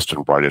of the best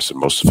and brightest and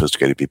most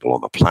sophisticated people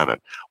on the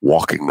planet,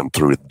 walking them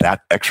through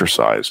that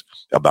exercise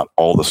about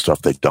all the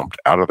stuff they dumped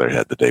out of their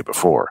head the day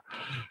before.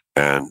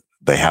 And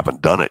they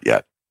haven't done it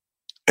yet.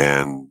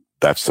 And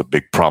that's the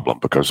big problem,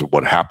 because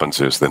what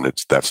happens is then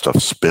that stuff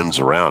spins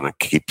around and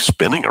keeps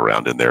spinning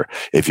around in there.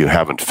 If you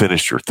haven't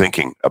finished your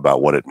thinking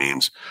about what it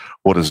means,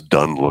 what does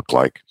done look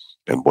like,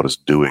 and what does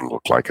doing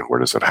look like, and where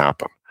does it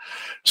happen?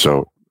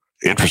 So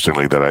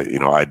interestingly, that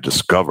I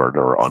discovered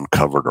or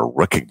uncovered or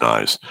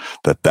recognized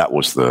that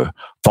was the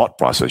thought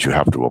process you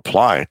have to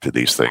apply to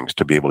these things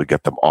to be able to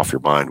get them off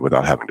your mind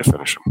without having to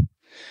finish them.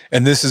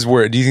 And do you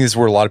think this is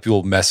where a lot of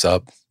people mess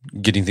up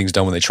getting things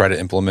done when they try to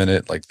implement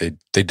it? Like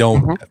they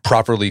don't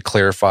properly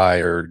clarify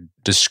or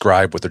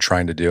describe what they're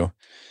trying to do?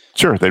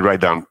 Sure. They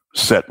write down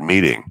set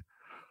meeting.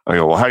 I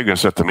go, well, how are you going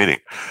to set the meeting?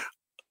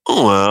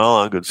 Oh,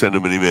 well, I could send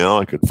them an email.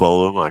 I could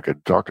follow them. I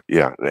could talk.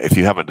 Yeah. If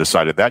you haven't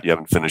decided that, you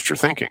haven't finished your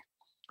thinking.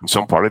 And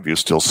some part of you is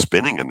still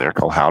spinning in there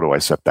called, how do I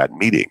set that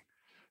meeting?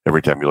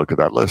 Every time you look at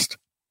that list.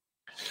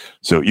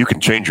 So you can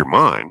change your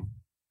mind.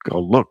 Go,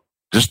 look,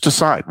 just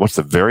decide what's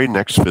the very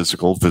next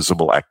physical,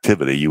 visible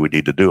activity you would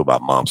need to do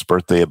about mom's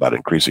birthday, about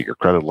increasing your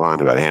credit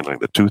line, about handling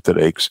the tooth that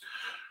aches,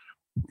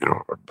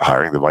 or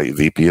hiring the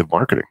VP of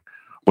marketing.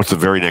 What's the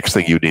very next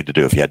thing you need to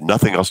do? If you had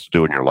nothing else to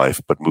do in your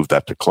life but move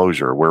that to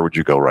closure, where would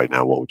you go right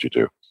now? What would you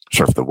do?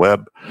 Surf the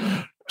web,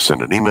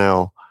 send an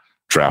email,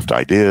 draft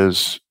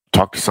ideas,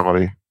 talk to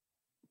somebody.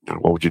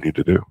 What would you need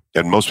to do?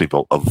 And most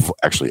people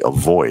actually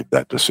avoid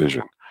that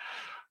decision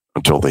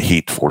until the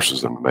heat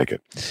forces them to make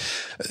it.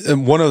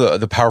 And one of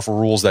the powerful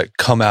rules that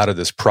come out of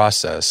this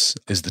process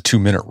is the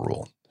 2-minute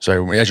rule.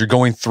 So as you're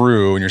going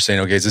through and you're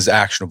saying, okay, is this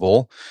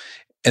actionable?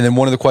 And then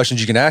one of the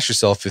questions you can ask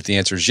yourself, if the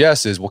answer is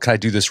yes, is, well, can I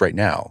do this right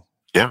now?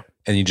 Yeah.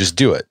 And you just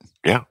do it.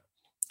 Yeah.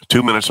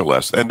 2 minutes or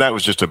less. And that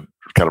was just a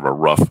kind of a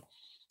rough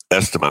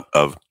estimate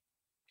of,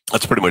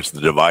 that's pretty much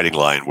the dividing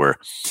line, where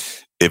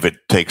if it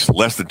takes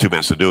less than 2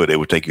 minutes to do it, it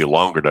would take you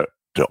longer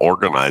to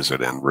organize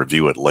it and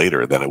review it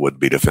later than it would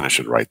be to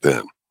finish it right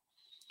then.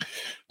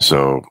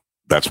 So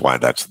that's why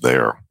that's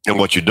there. And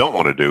what you don't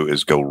want to do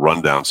is go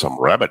run down some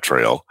rabbit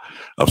trail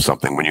of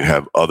something when you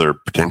have other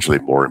potentially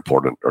more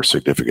important or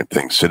significant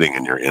things sitting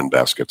in your in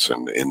baskets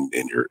and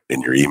in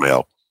your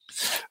email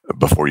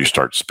before you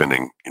start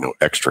spending,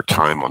 extra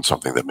time on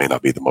something that may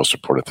not be the most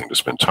important thing to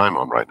spend time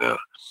on right now.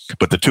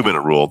 But the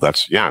 2-minute rule,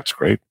 it's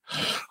great.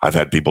 I've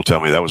had people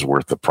tell me that was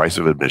worth the price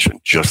of admission.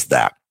 Just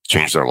that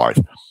changed their life.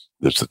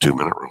 That's the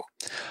 2-minute rule.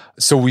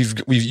 So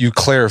you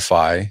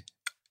clarify.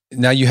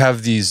 Now you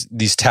have these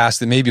tasks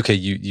that maybe, okay,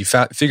 you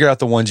figure out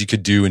the ones you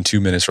could do in 2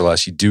 minutes or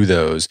less, you do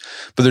those,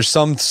 but there's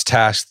some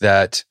tasks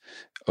that,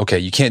 okay,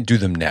 you can't do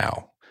them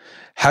now.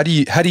 How do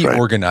you Right.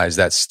 organize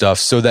that stuff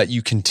so that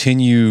you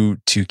continue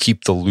to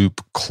keep the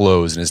loop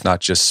closed and it's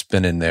not just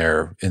spinning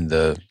there in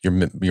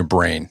your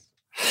brain?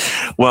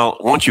 Well,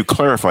 once you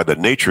clarify the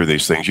nature of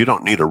these things, you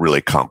don't need a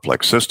really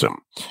complex system.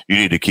 You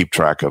need to keep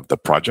track of the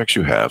projects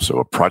you have. So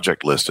a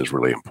project list is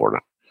really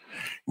important.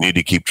 You need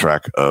to keep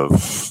track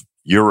of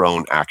your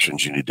own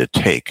actions you need to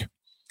take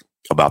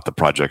about the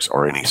projects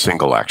or any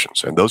single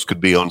actions. And those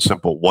could be on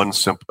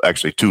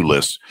actually 2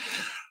 lists.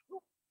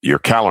 Your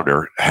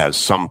calendar has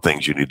some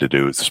things you need to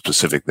do. It's a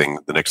specific thing.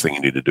 The next thing you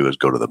need to do is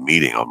go to the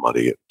meeting on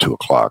Monday at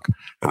 2:00,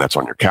 and that's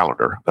on your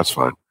calendar. That's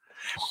fine.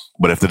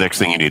 But if the next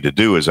thing you need to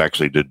do is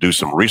actually to do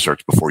some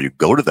research before you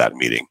go to that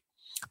meeting,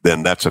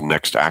 then that's a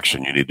next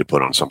action you need to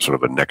put on some sort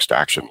of a next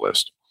action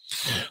list.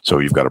 So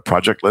you've got a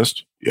project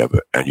list,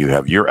 you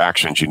have your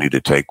actions you need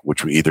to take,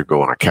 which will either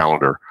go on a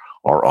calendar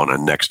or on a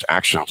next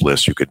action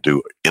list you could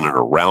do in and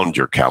around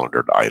your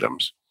calendared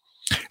items.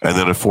 And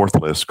then a 4th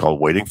list called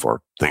waiting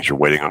for, things you're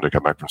waiting on to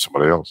come back from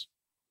somebody else.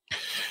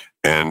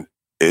 And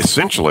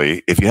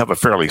essentially, if you have a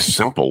fairly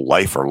simple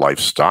life or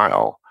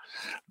lifestyle,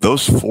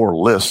 those 4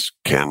 lists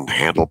can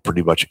handle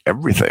pretty much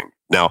everything.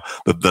 Now,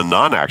 the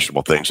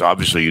non-actionable things,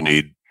 obviously you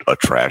need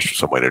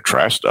some way to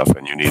trash stuff,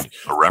 and you need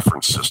a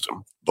reference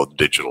system, both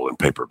digital and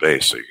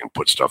paper-based, so you can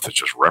put stuff that's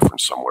just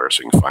referenced somewhere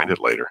so you can find it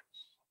later.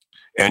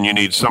 And you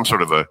need some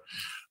sort of a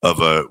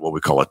what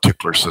we call a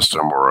tickler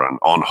system or an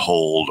on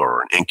hold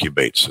or an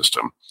incubate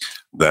system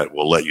that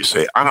will let you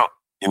say,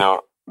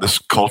 this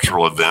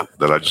cultural event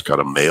that I just got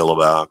a mail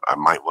about, I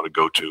might want to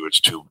go to. It's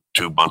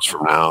two months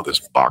from now,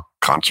 this Bach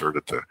concert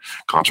at the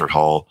concert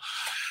hall.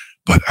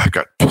 But I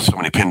got so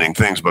many pending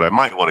things, but I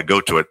might want to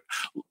go to it.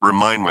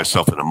 Remind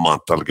myself in a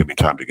month, that'll give me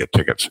time to get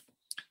tickets.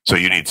 So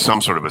you need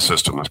some sort of a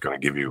system that's going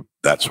to give you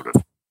that sort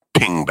of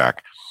ping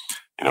back,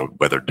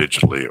 whether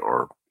digitally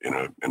or in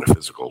a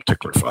physical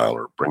tickler file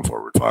or bring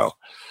forward file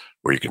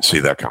where you can see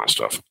that kind of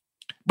stuff.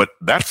 But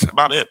that's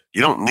about it.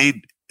 You don't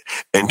need,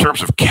 in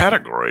terms of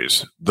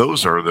categories,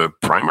 those are the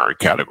primary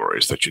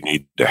categories that you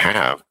need to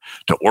have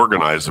to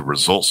organize the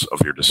results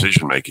of your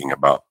decision making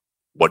about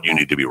what you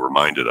need to be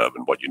reminded of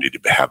and what you need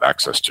to have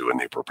access to in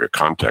the appropriate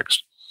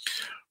context.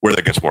 Where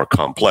that gets more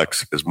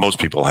complex is most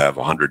people have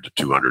 100 to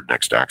 200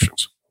 next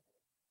actions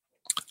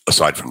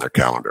aside from their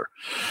calendar.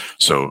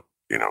 So,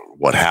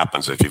 what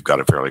happens if you've got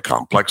a fairly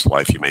complex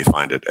life, you may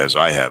find it, as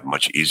I have,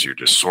 much easier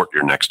to sort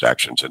your next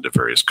actions into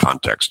various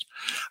contexts.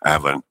 I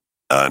have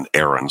an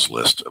errands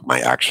list of my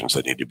actions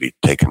that need to be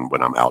taken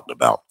when I'm out and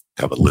about.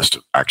 I have a list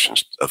of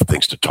actions of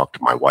things to talk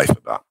to my wife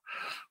about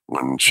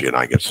when she and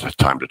I get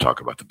time to talk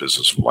about the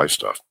business of life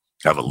stuff.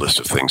 I have a list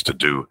of things to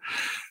do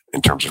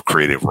in terms of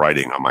creative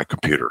writing on my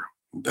computer.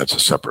 That's a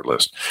separate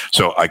list.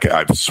 So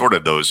I've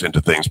sorted those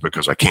into things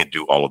because I can't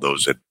do all of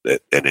those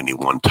at any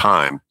one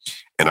time.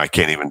 And I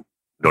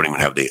don't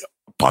even have the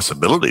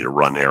possibility to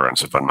run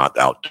errands if I'm not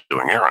out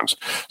doing errands.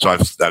 So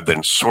I've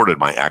then sorted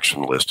my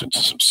action list into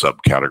some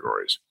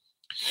subcategories.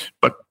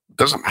 But it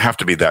doesn't have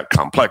to be that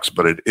complex,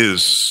 but it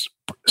is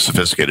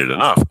sophisticated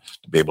enough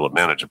to be able to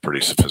manage a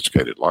pretty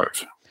sophisticated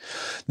life.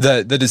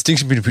 The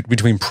distinction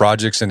between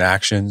projects and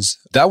actions,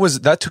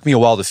 that took me a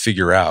while to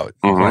figure out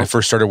when I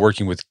first started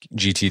working with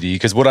GTD,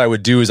 because what I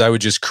would do is I would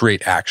just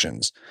create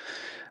actions.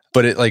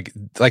 But it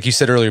like you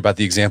said earlier about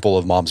the example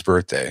of Mom's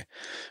birthday,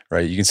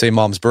 right? You can say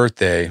Mom's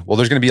birthday. Well,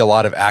 there's going to be a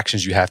lot of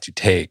actions you have to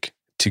take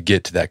to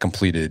get to that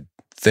completed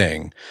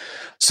thing.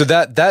 So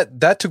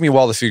that took me a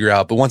while to figure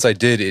out. But once I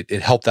did,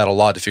 it helped out a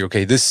lot to figure,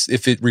 okay,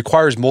 if it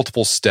requires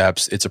multiple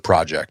steps, it's a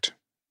project.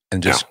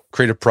 And just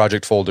create a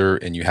project folder,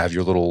 and you have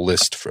your little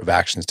list of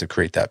actions to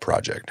create that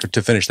project or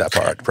to finish that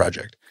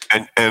project.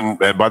 And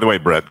by the way,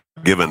 Brett,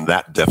 given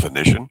that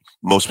definition,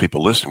 most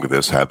people listening to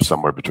this have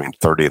somewhere between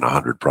 30 and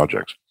 100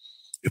 projects,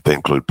 if they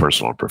include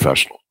personal and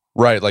professional.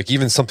 Right. Like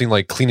even something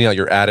like cleaning out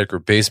your attic or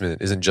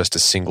basement isn't just a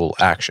single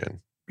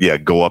action. Yeah,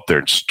 go up there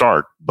and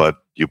start, but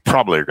you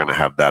probably are going to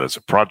have that as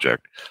a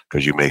project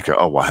because you make,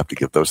 we'll have to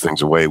give those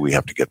things away. We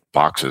have to get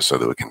boxes so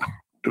that we can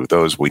do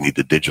those. We need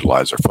to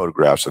digitalize our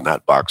photographs in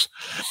that box.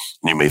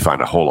 And you may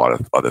find a whole lot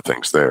of other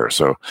things there.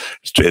 So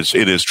it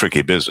is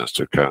tricky business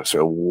to kind of say,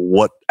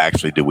 what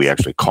actually do we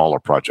actually call a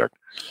project?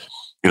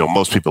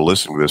 Most people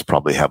listening to this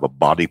probably have a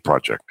body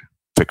project,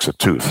 fix a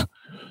tooth,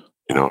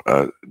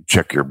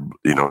 check your,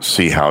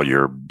 see how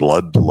your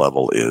blood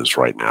level is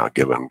right now,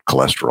 given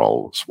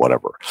cholesterol,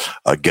 whatever.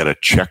 Get a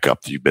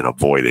checkup that you've been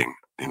avoiding,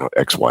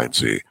 X, Y, and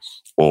Z,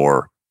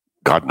 or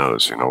God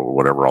knows,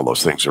 whatever all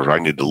those things are. I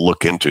need to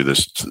look into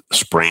this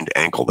sprained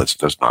ankle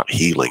that's not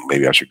healing.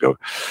 Maybe I should go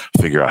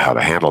figure out how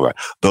to handle that.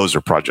 Those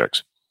are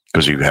projects,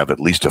 because you have at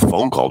least a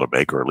phone call to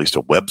make, or at least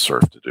a web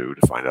surf to do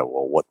to find out,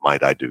 well, what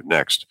might I do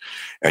next?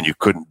 And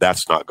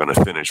that's not going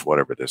to finish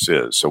whatever this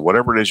is. So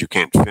whatever it is you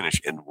can't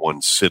finish in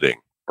one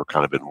sitting or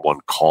kind of in one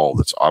call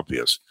that's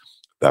obvious,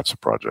 that's a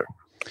project.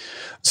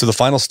 So the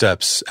final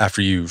steps after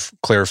you've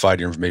clarified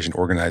your information,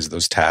 organized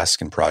those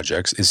tasks and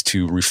projects, is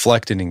to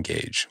reflect and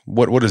engage.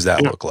 What does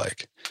that look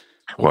like?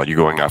 Well, you're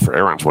going out for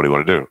errands. What do you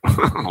want to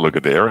do? Look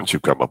at the errands you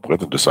come up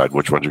with and decide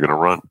which ones you're going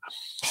to run.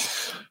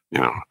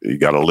 You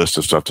got a list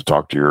of stuff to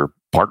talk to your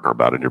partner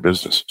about in your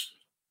business,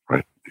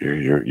 right?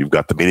 You've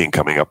got the meeting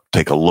coming up.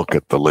 Take a look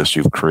at the list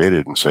you've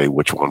created and say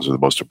which ones are the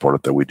most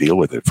important that we deal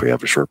with if we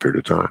have a short period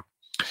of time.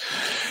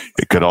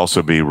 It could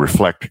also be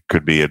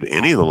could be at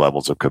any of the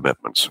levels of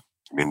commitments.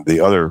 I mean, the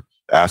other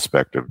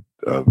aspect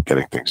of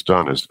getting things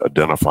done is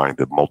identifying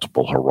the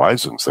multiple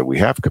horizons that we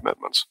have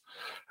commitments.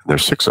 And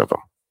there's 6 of them.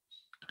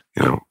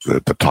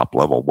 At the top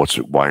level,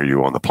 why are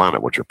you on the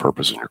planet? What's your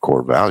purpose and your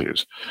core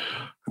values?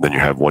 And then you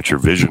have what's your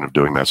vision of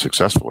doing that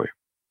successfully.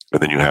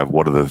 And then you have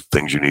what are the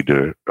things you need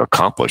to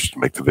accomplish to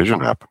make the vision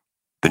happen.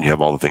 Then you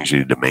have all the things you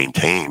need to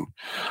maintain,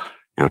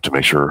 to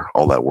make sure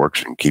all that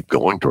works and keep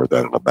going toward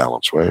that in a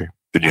balanced way.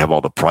 Then you have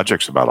all the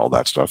projects about all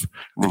that stuff.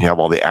 And then you have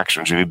all the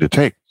actions you need to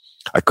take.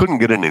 I couldn't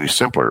get in any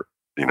simpler,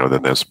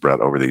 than this, Brett,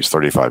 over these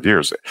 35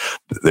 years.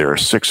 There are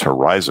 6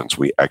 horizons.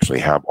 We actually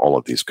have all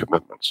of these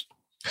commitments.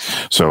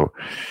 So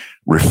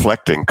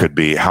reflecting could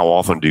be, how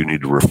often do you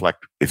need to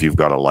reflect if you've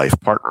got a life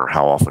partner?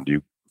 How often do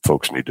you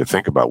folks need to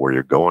think about where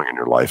you're going in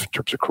your life in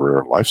terms of career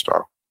and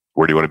lifestyle?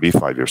 Where do you want to be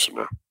 5 years from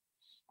now?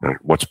 Right?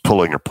 What's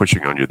pulling or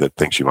pushing on you that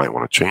thinks you might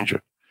want to change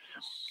it?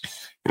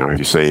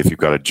 If you've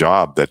got a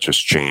job that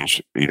just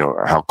changed,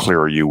 how clear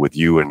are you with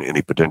you and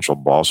any potential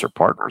boss or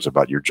partners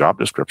about your job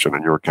description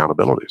and your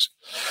accountabilities?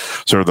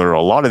 So there are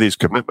a lot of these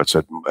commitments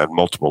at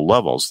multiple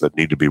levels that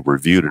need to be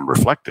reviewed and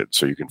reflected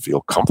so you can feel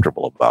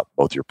comfortable about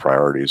both your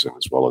priorities and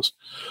as well as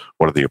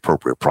what are the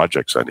appropriate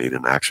projects I need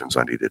and actions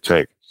I need to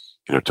take,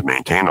 to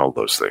maintain all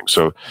those things.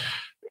 So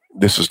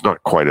this is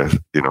not quite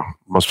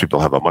most people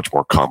have a much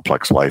more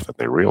complex life than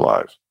they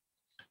realize.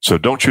 So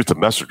don't shoot the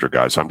messenger,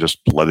 guys. I'm just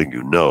letting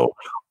you know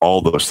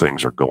all those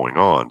things are going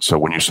on. So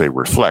when you say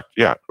reflect,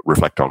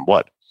 reflect on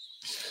what?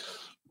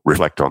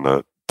 Reflect on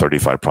the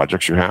 35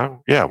 projects you have?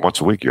 Yeah,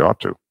 once a week you ought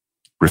to.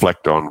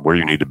 Reflect on where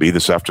you need to be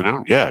this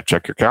afternoon? Yeah,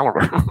 check your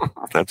calendar.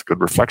 That's good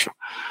reflection.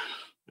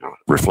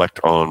 Reflect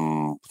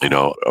on,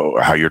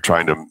 how you're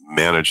trying to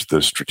manage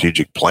the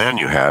strategic plan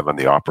you have and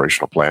the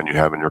operational plan you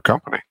have in your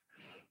company,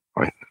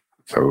 right?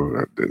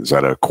 So is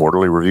that a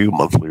quarterly review,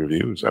 monthly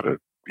review? Is that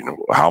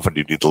how often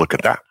do you need to look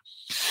at that?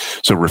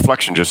 So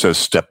reflection just says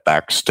step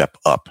back, step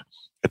up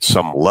at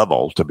some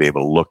level to be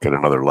able to look at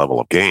another level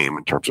of game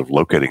in terms of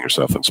locating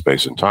yourself in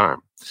space and time.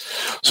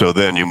 So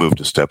then you move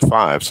to step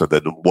 5, so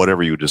that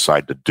whatever you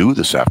decide to do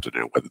this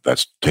afternoon, whether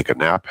that's take a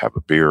nap, have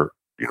a beer,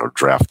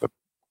 draft the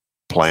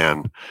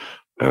plan,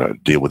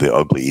 deal with the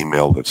ugly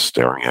email that's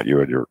staring at you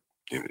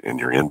in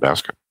your in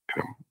basket.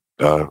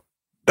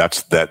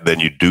 That's that. Then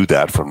you do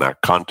that from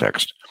that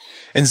context.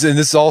 And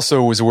this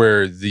also is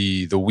where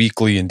the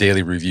weekly and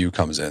daily review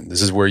comes in.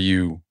 This is where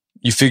you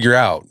figure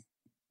out,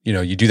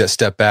 you do that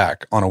step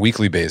back on a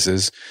weekly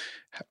basis.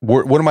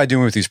 What am I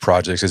doing with these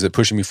projects? Is it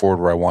pushing me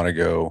forward where I want to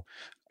go?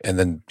 And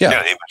then,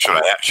 should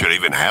I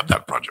even have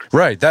that project?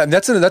 Right.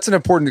 That's an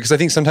important, because I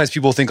think sometimes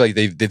people think like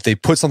if they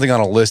put something on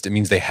a list, it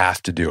means they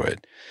have to do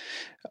it.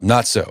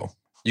 Not so.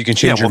 You can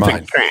change your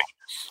mind. Change.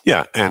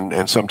 Yeah,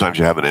 and sometimes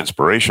you have an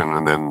inspiration,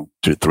 and then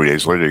 2-3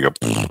 days later you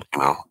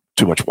go,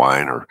 too much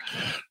wine, or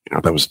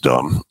that was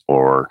dumb,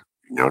 or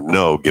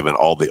no, given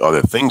all the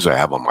other things I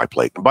have on my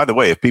plate. And by the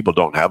way, if people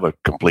don't have a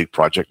complete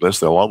project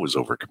list, they'll always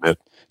overcommit.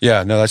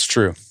 Yeah, no, that's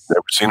true.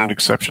 Never seen an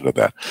exception to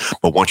that.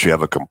 But once you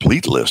have a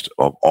complete list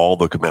of all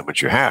the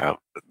commitments you have,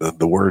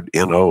 the word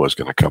NO is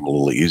going to come a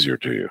little easier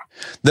to you.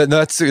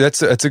 That's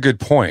a good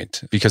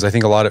point, because I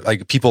think a lot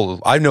of people,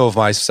 I know of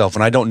myself,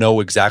 and I don't know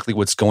exactly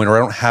what's going, or I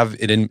don't have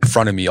it in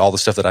front of me, all the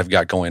stuff that I've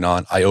got going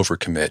on. I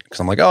overcommit because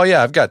I'm like, oh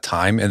yeah, I've got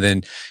time, and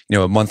then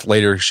a month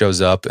later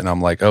shows up, and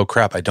I'm like, oh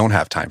crap, I don't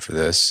have time for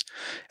this,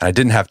 and I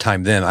didn't have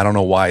time then. I don't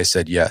know why I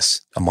said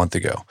yes a month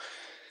ago.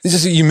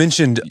 You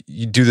mentioned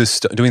you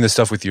doing this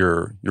stuff with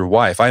your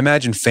wife. I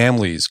imagine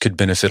families could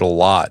benefit a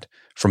lot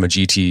from a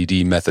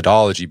GTD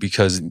methodology,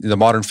 because the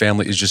modern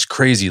family is just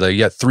crazy. Like, you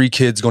got 3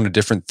 kids going to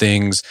different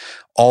things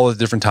all at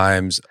different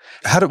times.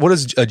 What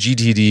does a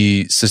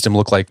GTD system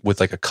look like with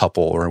like a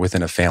couple or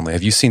within a family?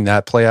 Have you seen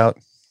that play out?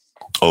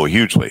 Oh,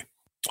 hugely.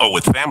 Oh,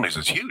 with families,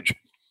 it's huge.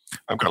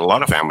 I've got a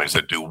lot of families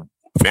that do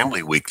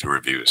family weekly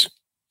reviews.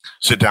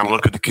 Sit down and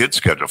look at the kids'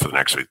 schedule for the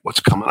next week. What's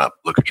coming up?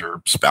 Look at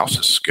your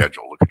spouse's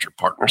schedule. Look at your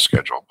partner's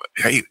schedule. But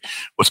hey,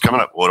 what's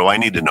coming up? What do I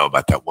need to know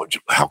about that?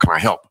 How can I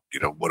help?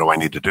 What do I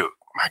need to do?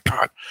 My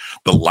God,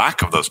 the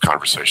lack of those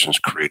conversations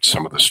creates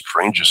some of the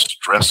strangest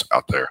stress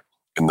out there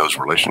in those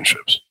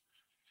relationships.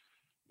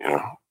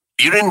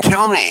 you didn't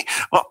tell me.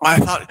 Well, I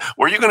thought,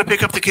 were you going to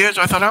pick up the kids?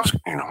 I thought I was,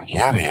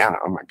 yeah.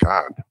 Oh my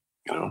God,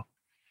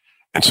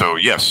 And so,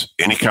 yes,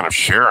 any kind of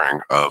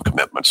sharing of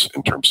commitments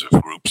in terms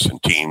of groups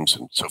and teams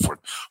and so forth.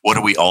 What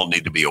do we all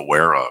need to be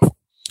aware of?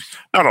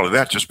 Not only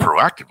that, just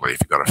proactively, if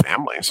you've got a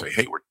family and say,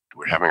 hey,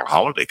 we're having a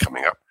holiday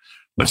coming up.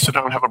 Let's sit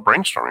down and have a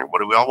brainstorming.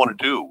 What do we all want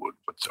to do?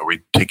 Are we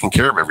taking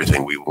care of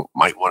everything we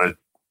might want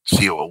to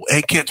see? Well,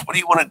 hey, kids, what do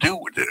you want to do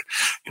with it?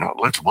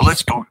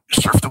 Let's go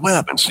surf the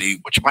web and see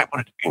what you might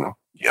want to do,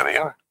 yada,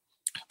 yada.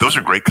 Those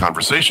are great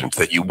conversations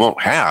that you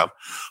won't have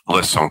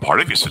unless some part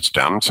of you sits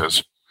down and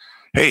says,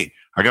 hey,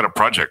 I got a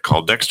project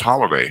called Next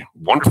Holiday.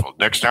 Wonderful.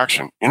 Next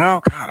action.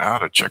 God, I ought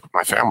to check with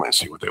my family and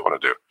see what they want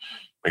to do.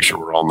 Make sure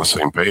we're all on the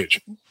same page.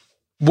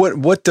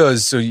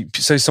 So you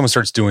say someone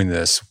starts doing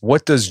this,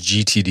 what does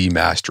GTD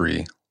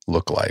mastery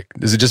look like?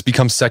 Does it just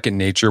become second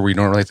nature where you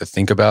don't really have to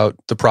think about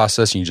the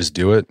process and you just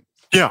do it?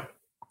 Yeah,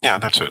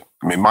 that's it.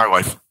 I mean, my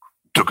wife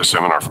took a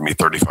seminar from me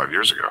 35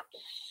 years ago,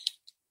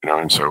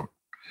 and so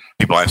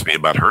people ask me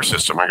about her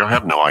system. I go, I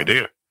have no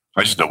idea.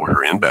 I just know where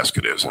her in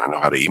basket is and I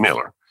know how to email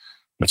her.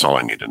 That's all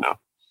I need to know.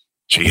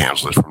 She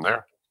handles it from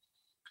there.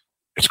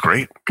 It's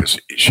great because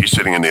she's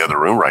sitting in the other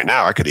room right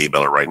now. I could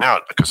email her right now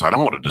because I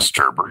don't want to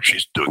disturb her.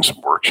 She's doing some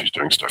work. She's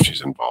doing stuff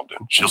she's involved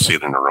in. She'll see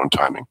it in her own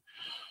timing.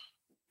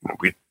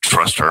 We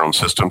trust our own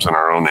systems and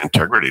our own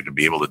integrity to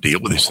be able to deal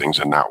with these things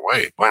in that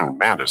way.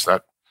 Man, does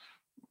that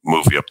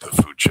move you up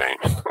the food chain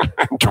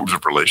in terms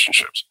of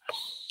relationships?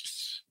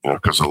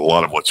 Because a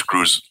lot of what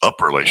screws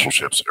up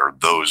relationships are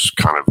those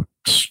kind of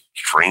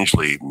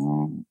strangely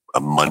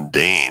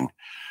mundane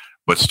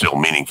but still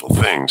meaningful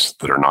things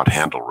that are not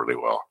handled really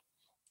well.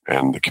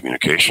 And the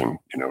communication,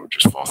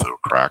 just fall through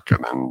a crack.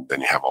 And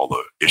then you have all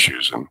the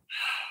issues and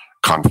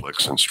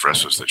conflicts and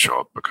stresses that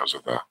show up because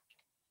of that.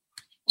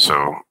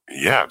 So,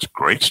 yeah, it's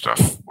great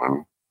stuff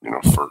when,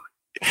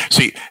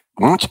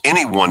 once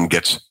anyone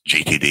gets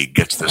GTD,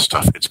 gets this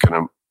stuff, it's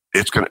going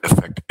to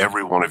affect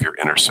every one of your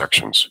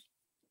intersections.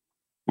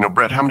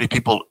 Brett, how many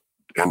people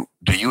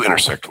do you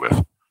intersect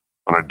with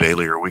on a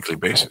daily or weekly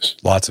basis?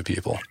 Lots of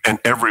people. And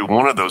every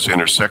one of those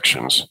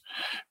intersections,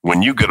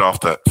 when you get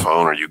off that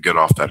phone or you get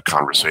off that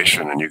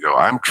conversation and you go,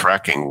 I'm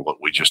tracking what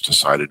we just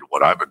decided,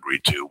 what I've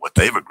agreed to, what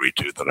they've agreed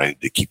to that I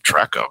need to keep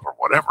track of or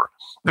whatever,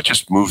 that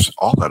just moves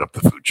all that up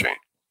the food chain.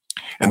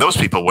 And those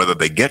people, whether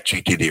they get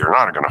GTD or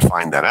not, are going to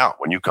find that out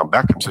when you come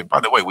back and say, by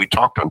the way, we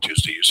talked on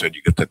Tuesday. You said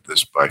you get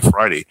this by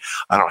Friday.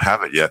 I don't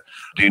have it yet.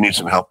 Do you need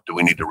some help? Do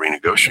we need to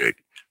renegotiate?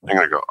 They're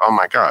going to go, oh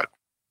my God,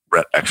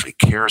 Brett actually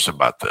cares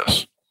about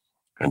this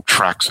and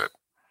tracks it.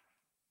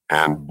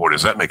 And boy,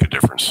 does that make a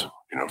difference,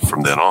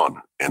 from then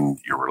on in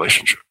your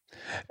relationship.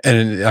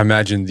 And I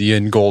imagine the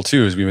end goal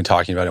too, as we've been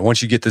talking about it,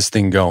 once you get this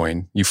thing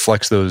going, you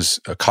flex those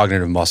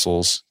cognitive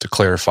muscles to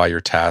clarify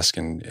your task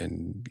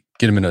and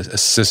get them in a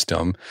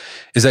system,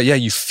 is that,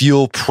 you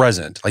feel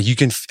present. Like you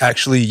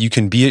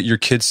can be at your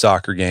kid's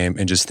soccer game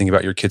and just think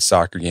about your kid's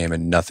soccer game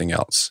and nothing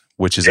else,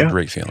 which is a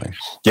great feeling.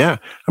 Yeah.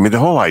 I mean, the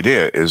whole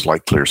idea is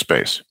like clear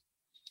space.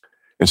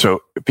 And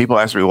so people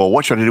ask me, well,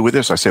 what should I do with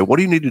this? I say, what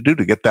do you need to do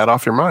to get that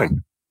off your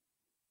mind?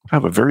 I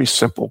have a very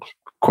simple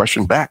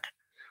question back.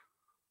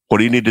 What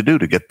do you need to do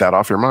to get that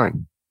off your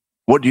mind?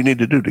 What do you need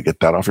to do to get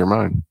that off your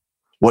mind?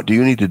 What do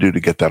you need to do to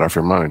get that off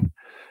your mind?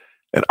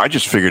 And I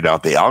just figured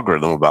out the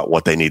algorithm about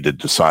what they need to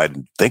decide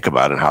and think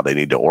about and how they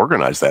need to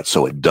organize that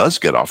so it does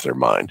get off their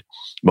mind.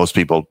 Most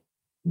people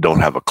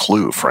don't have a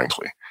clue,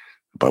 frankly,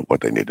 about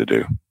what they need to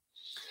do.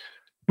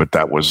 But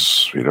that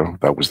was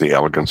the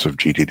elegance of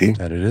GTD.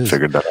 That it is.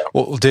 Figured that out.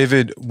 Well,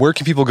 David, where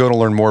can people go to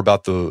learn more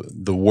about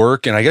the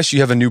work? And I guess you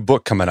have a new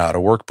book coming out, a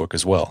workbook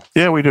as well.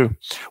 Yeah, we do.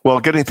 Well,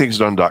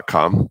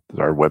 gettingthingsdone.com is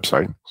our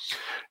website.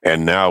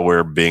 And now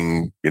we're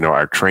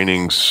our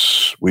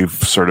trainings, we've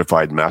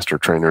certified master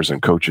trainers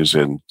and coaches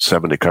in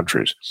 70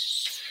 countries.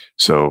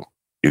 So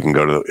you can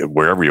go to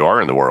wherever you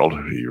are in the world,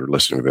 you're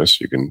listening to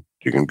this, you can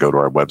go to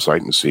our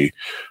website and see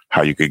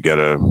how you could get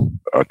a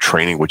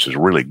training, which is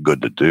really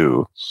good to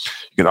do.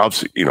 You can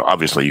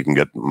obviously you can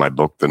get my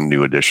book, the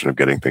new edition of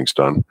Getting Things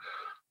Done,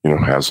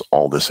 has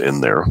all this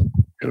in there,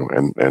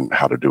 and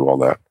how to do all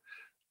that.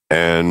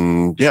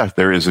 And yeah,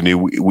 there is a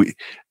new,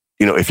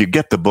 if you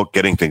get the book,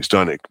 Getting Things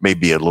Done, it may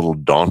be a little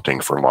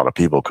daunting for a lot of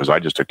people because I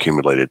just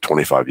accumulated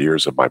 25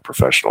 years of my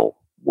professional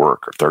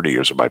work or 30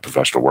 years of my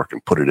professional work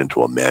and put it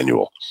into a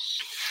manual.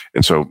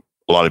 And so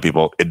a lot of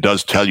people, it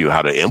does tell you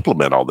how to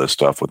implement all this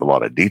stuff with a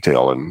lot of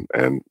detail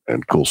and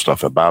cool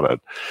stuff about it.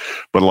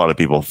 But a lot of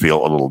people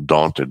feel a little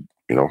daunted,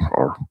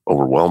 or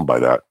overwhelmed by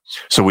that.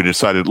 So we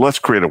decided, let's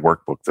create a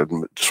workbook that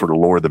sort of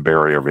lower the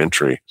barrier of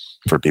entry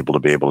for people to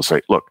be able to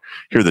say, look,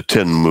 here are the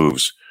 10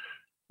 moves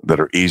that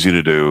are easy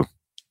to do.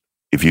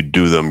 If you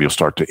do them, you'll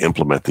start to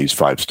implement these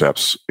 5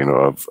 steps,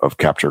 of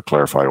capture,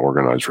 clarify,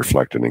 organize,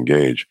 reflect, and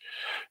engage,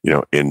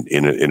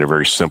 in a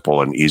very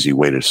simple and easy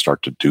way to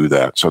start to do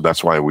that. So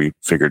that's why we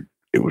figured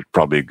it was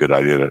probably a good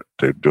idea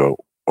to do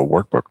a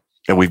workbook.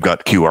 And we've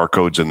got QR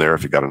codes in there.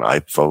 If you've got an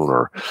iPhone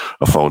or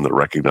a phone that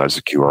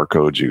recognizes QR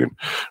codes, you can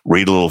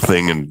read a little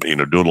thing and do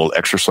a little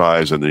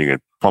exercise, and then you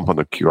can pump on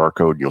the QR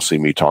code, and you'll see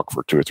me talk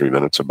for 2 or 3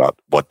 minutes about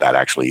what that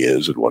actually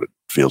is and what it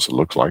feels and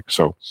looks like.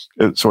 So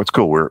it's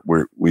cool.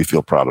 We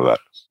feel proud of that.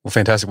 Well,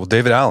 fantastic. Well,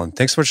 David Allen,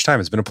 thanks so much for your time.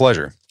 It's been a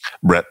pleasure.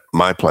 Brett,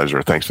 my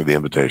pleasure. Thanks for the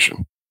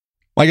invitation.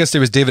 My guest today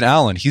was David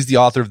Allen. He's the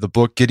author of the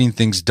book, Getting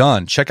Things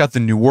Done. Check out the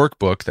new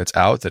workbook that's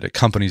out that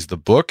accompanies the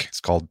book.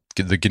 It's called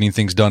the Getting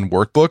Things Done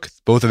Workbook.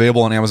 Both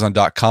available on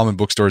Amazon.com and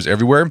bookstores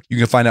everywhere. You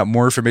can find out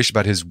more information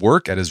about his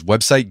work at his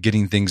website,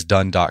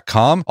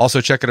 gettingthingsdone.com.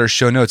 Also, check out our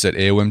show notes at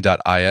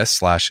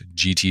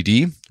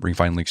aom.is/GTD, where you can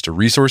find links to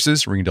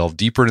resources where you can delve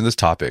deeper into this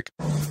topic.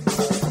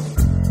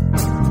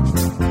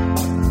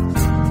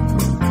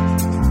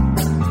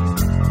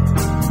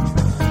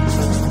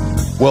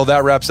 Well,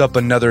 that wraps up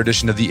another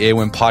edition of the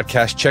AOM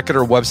podcast. Check out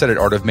our website at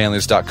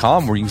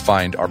artofmanliness.com, where you can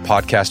find our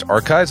podcast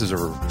archives. There's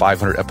over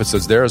 500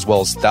 episodes there, as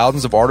well as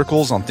thousands of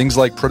articles on things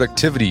like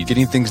productivity,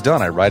 getting things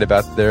done. I write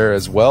about there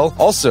as well.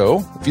 Also,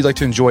 if you'd like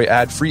to enjoy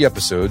ad-free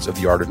episodes of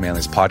the Art of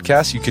Manliness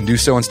podcast, you can do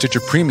so on Stitcher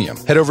Premium.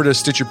 Head over to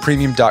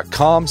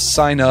stitcherpremium.com,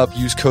 sign up,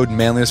 use code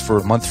manliness for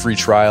a month free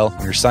trial.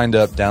 When you're signed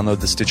up, download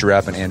the Stitcher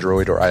app on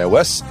Android or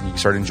iOS, and you can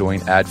start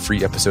enjoying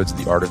ad-free episodes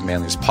of the Art of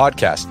Manliness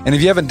podcast. And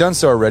if you haven't done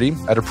so already,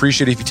 I'd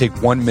appreciate it if you take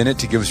 1 minute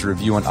to give us a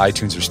review on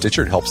iTunes or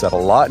Stitcher. It helps out a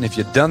lot. And if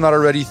you've done that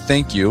already,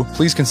 thank you.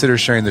 Please consider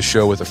sharing the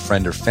show with a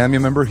friend or family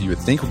member who you would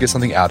think will get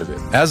something out of it.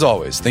 As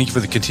always, thank you for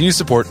the continued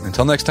support.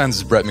 Until next time, this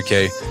is Brett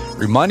McKay,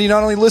 reminding you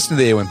not only listen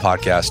to the AOM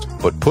podcast,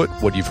 but put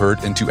what you've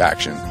heard into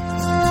action.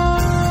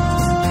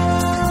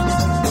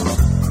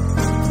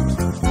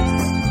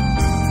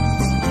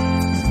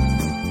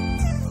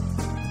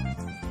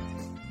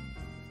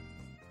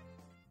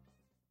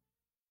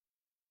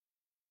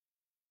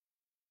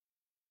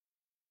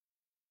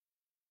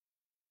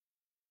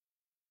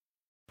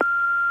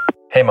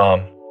 Hey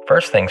Mom,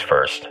 first things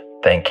first,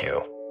 thank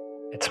you.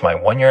 It's my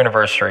 1-year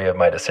anniversary of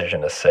my decision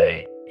to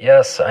say,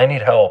 yes, I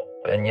need help,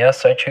 and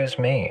yes, I choose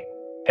me.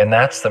 And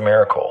that's the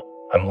miracle.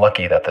 I'm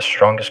lucky that the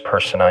strongest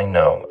person I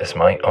know is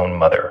my own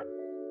mother.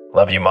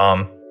 Love you,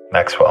 Mom.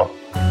 Maxwell.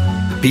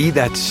 Be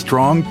that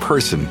strong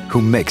person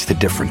who makes the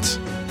difference.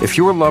 If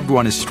your loved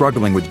one is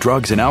struggling with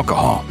drugs and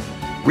alcohol,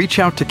 reach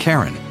out to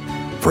Caron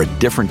for a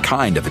different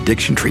kind of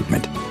addiction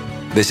treatment.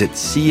 Visit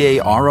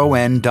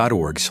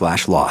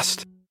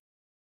caron.org/lost.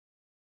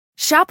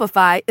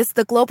 Shopify is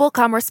the global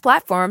commerce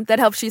platform that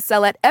helps you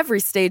sell at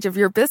every stage of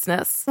your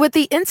business. With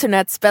the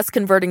internet's best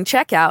converting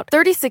checkout,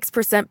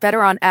 36%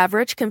 better on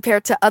average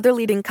compared to other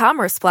leading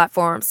commerce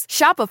platforms,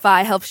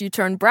 Shopify helps you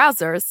turn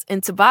browsers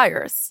into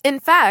buyers. In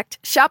fact,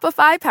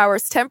 Shopify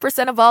powers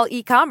 10% of all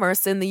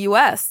e-commerce in the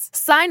U.S.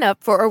 Sign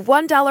up for a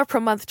 $1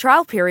 per month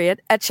trial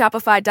period at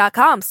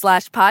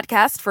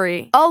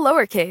shopify.com/podcastfree. All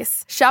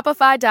lowercase,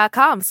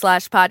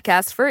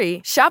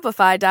 shopify.com/podcastfree,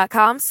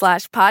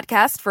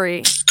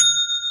 shopify.com/podcastfree.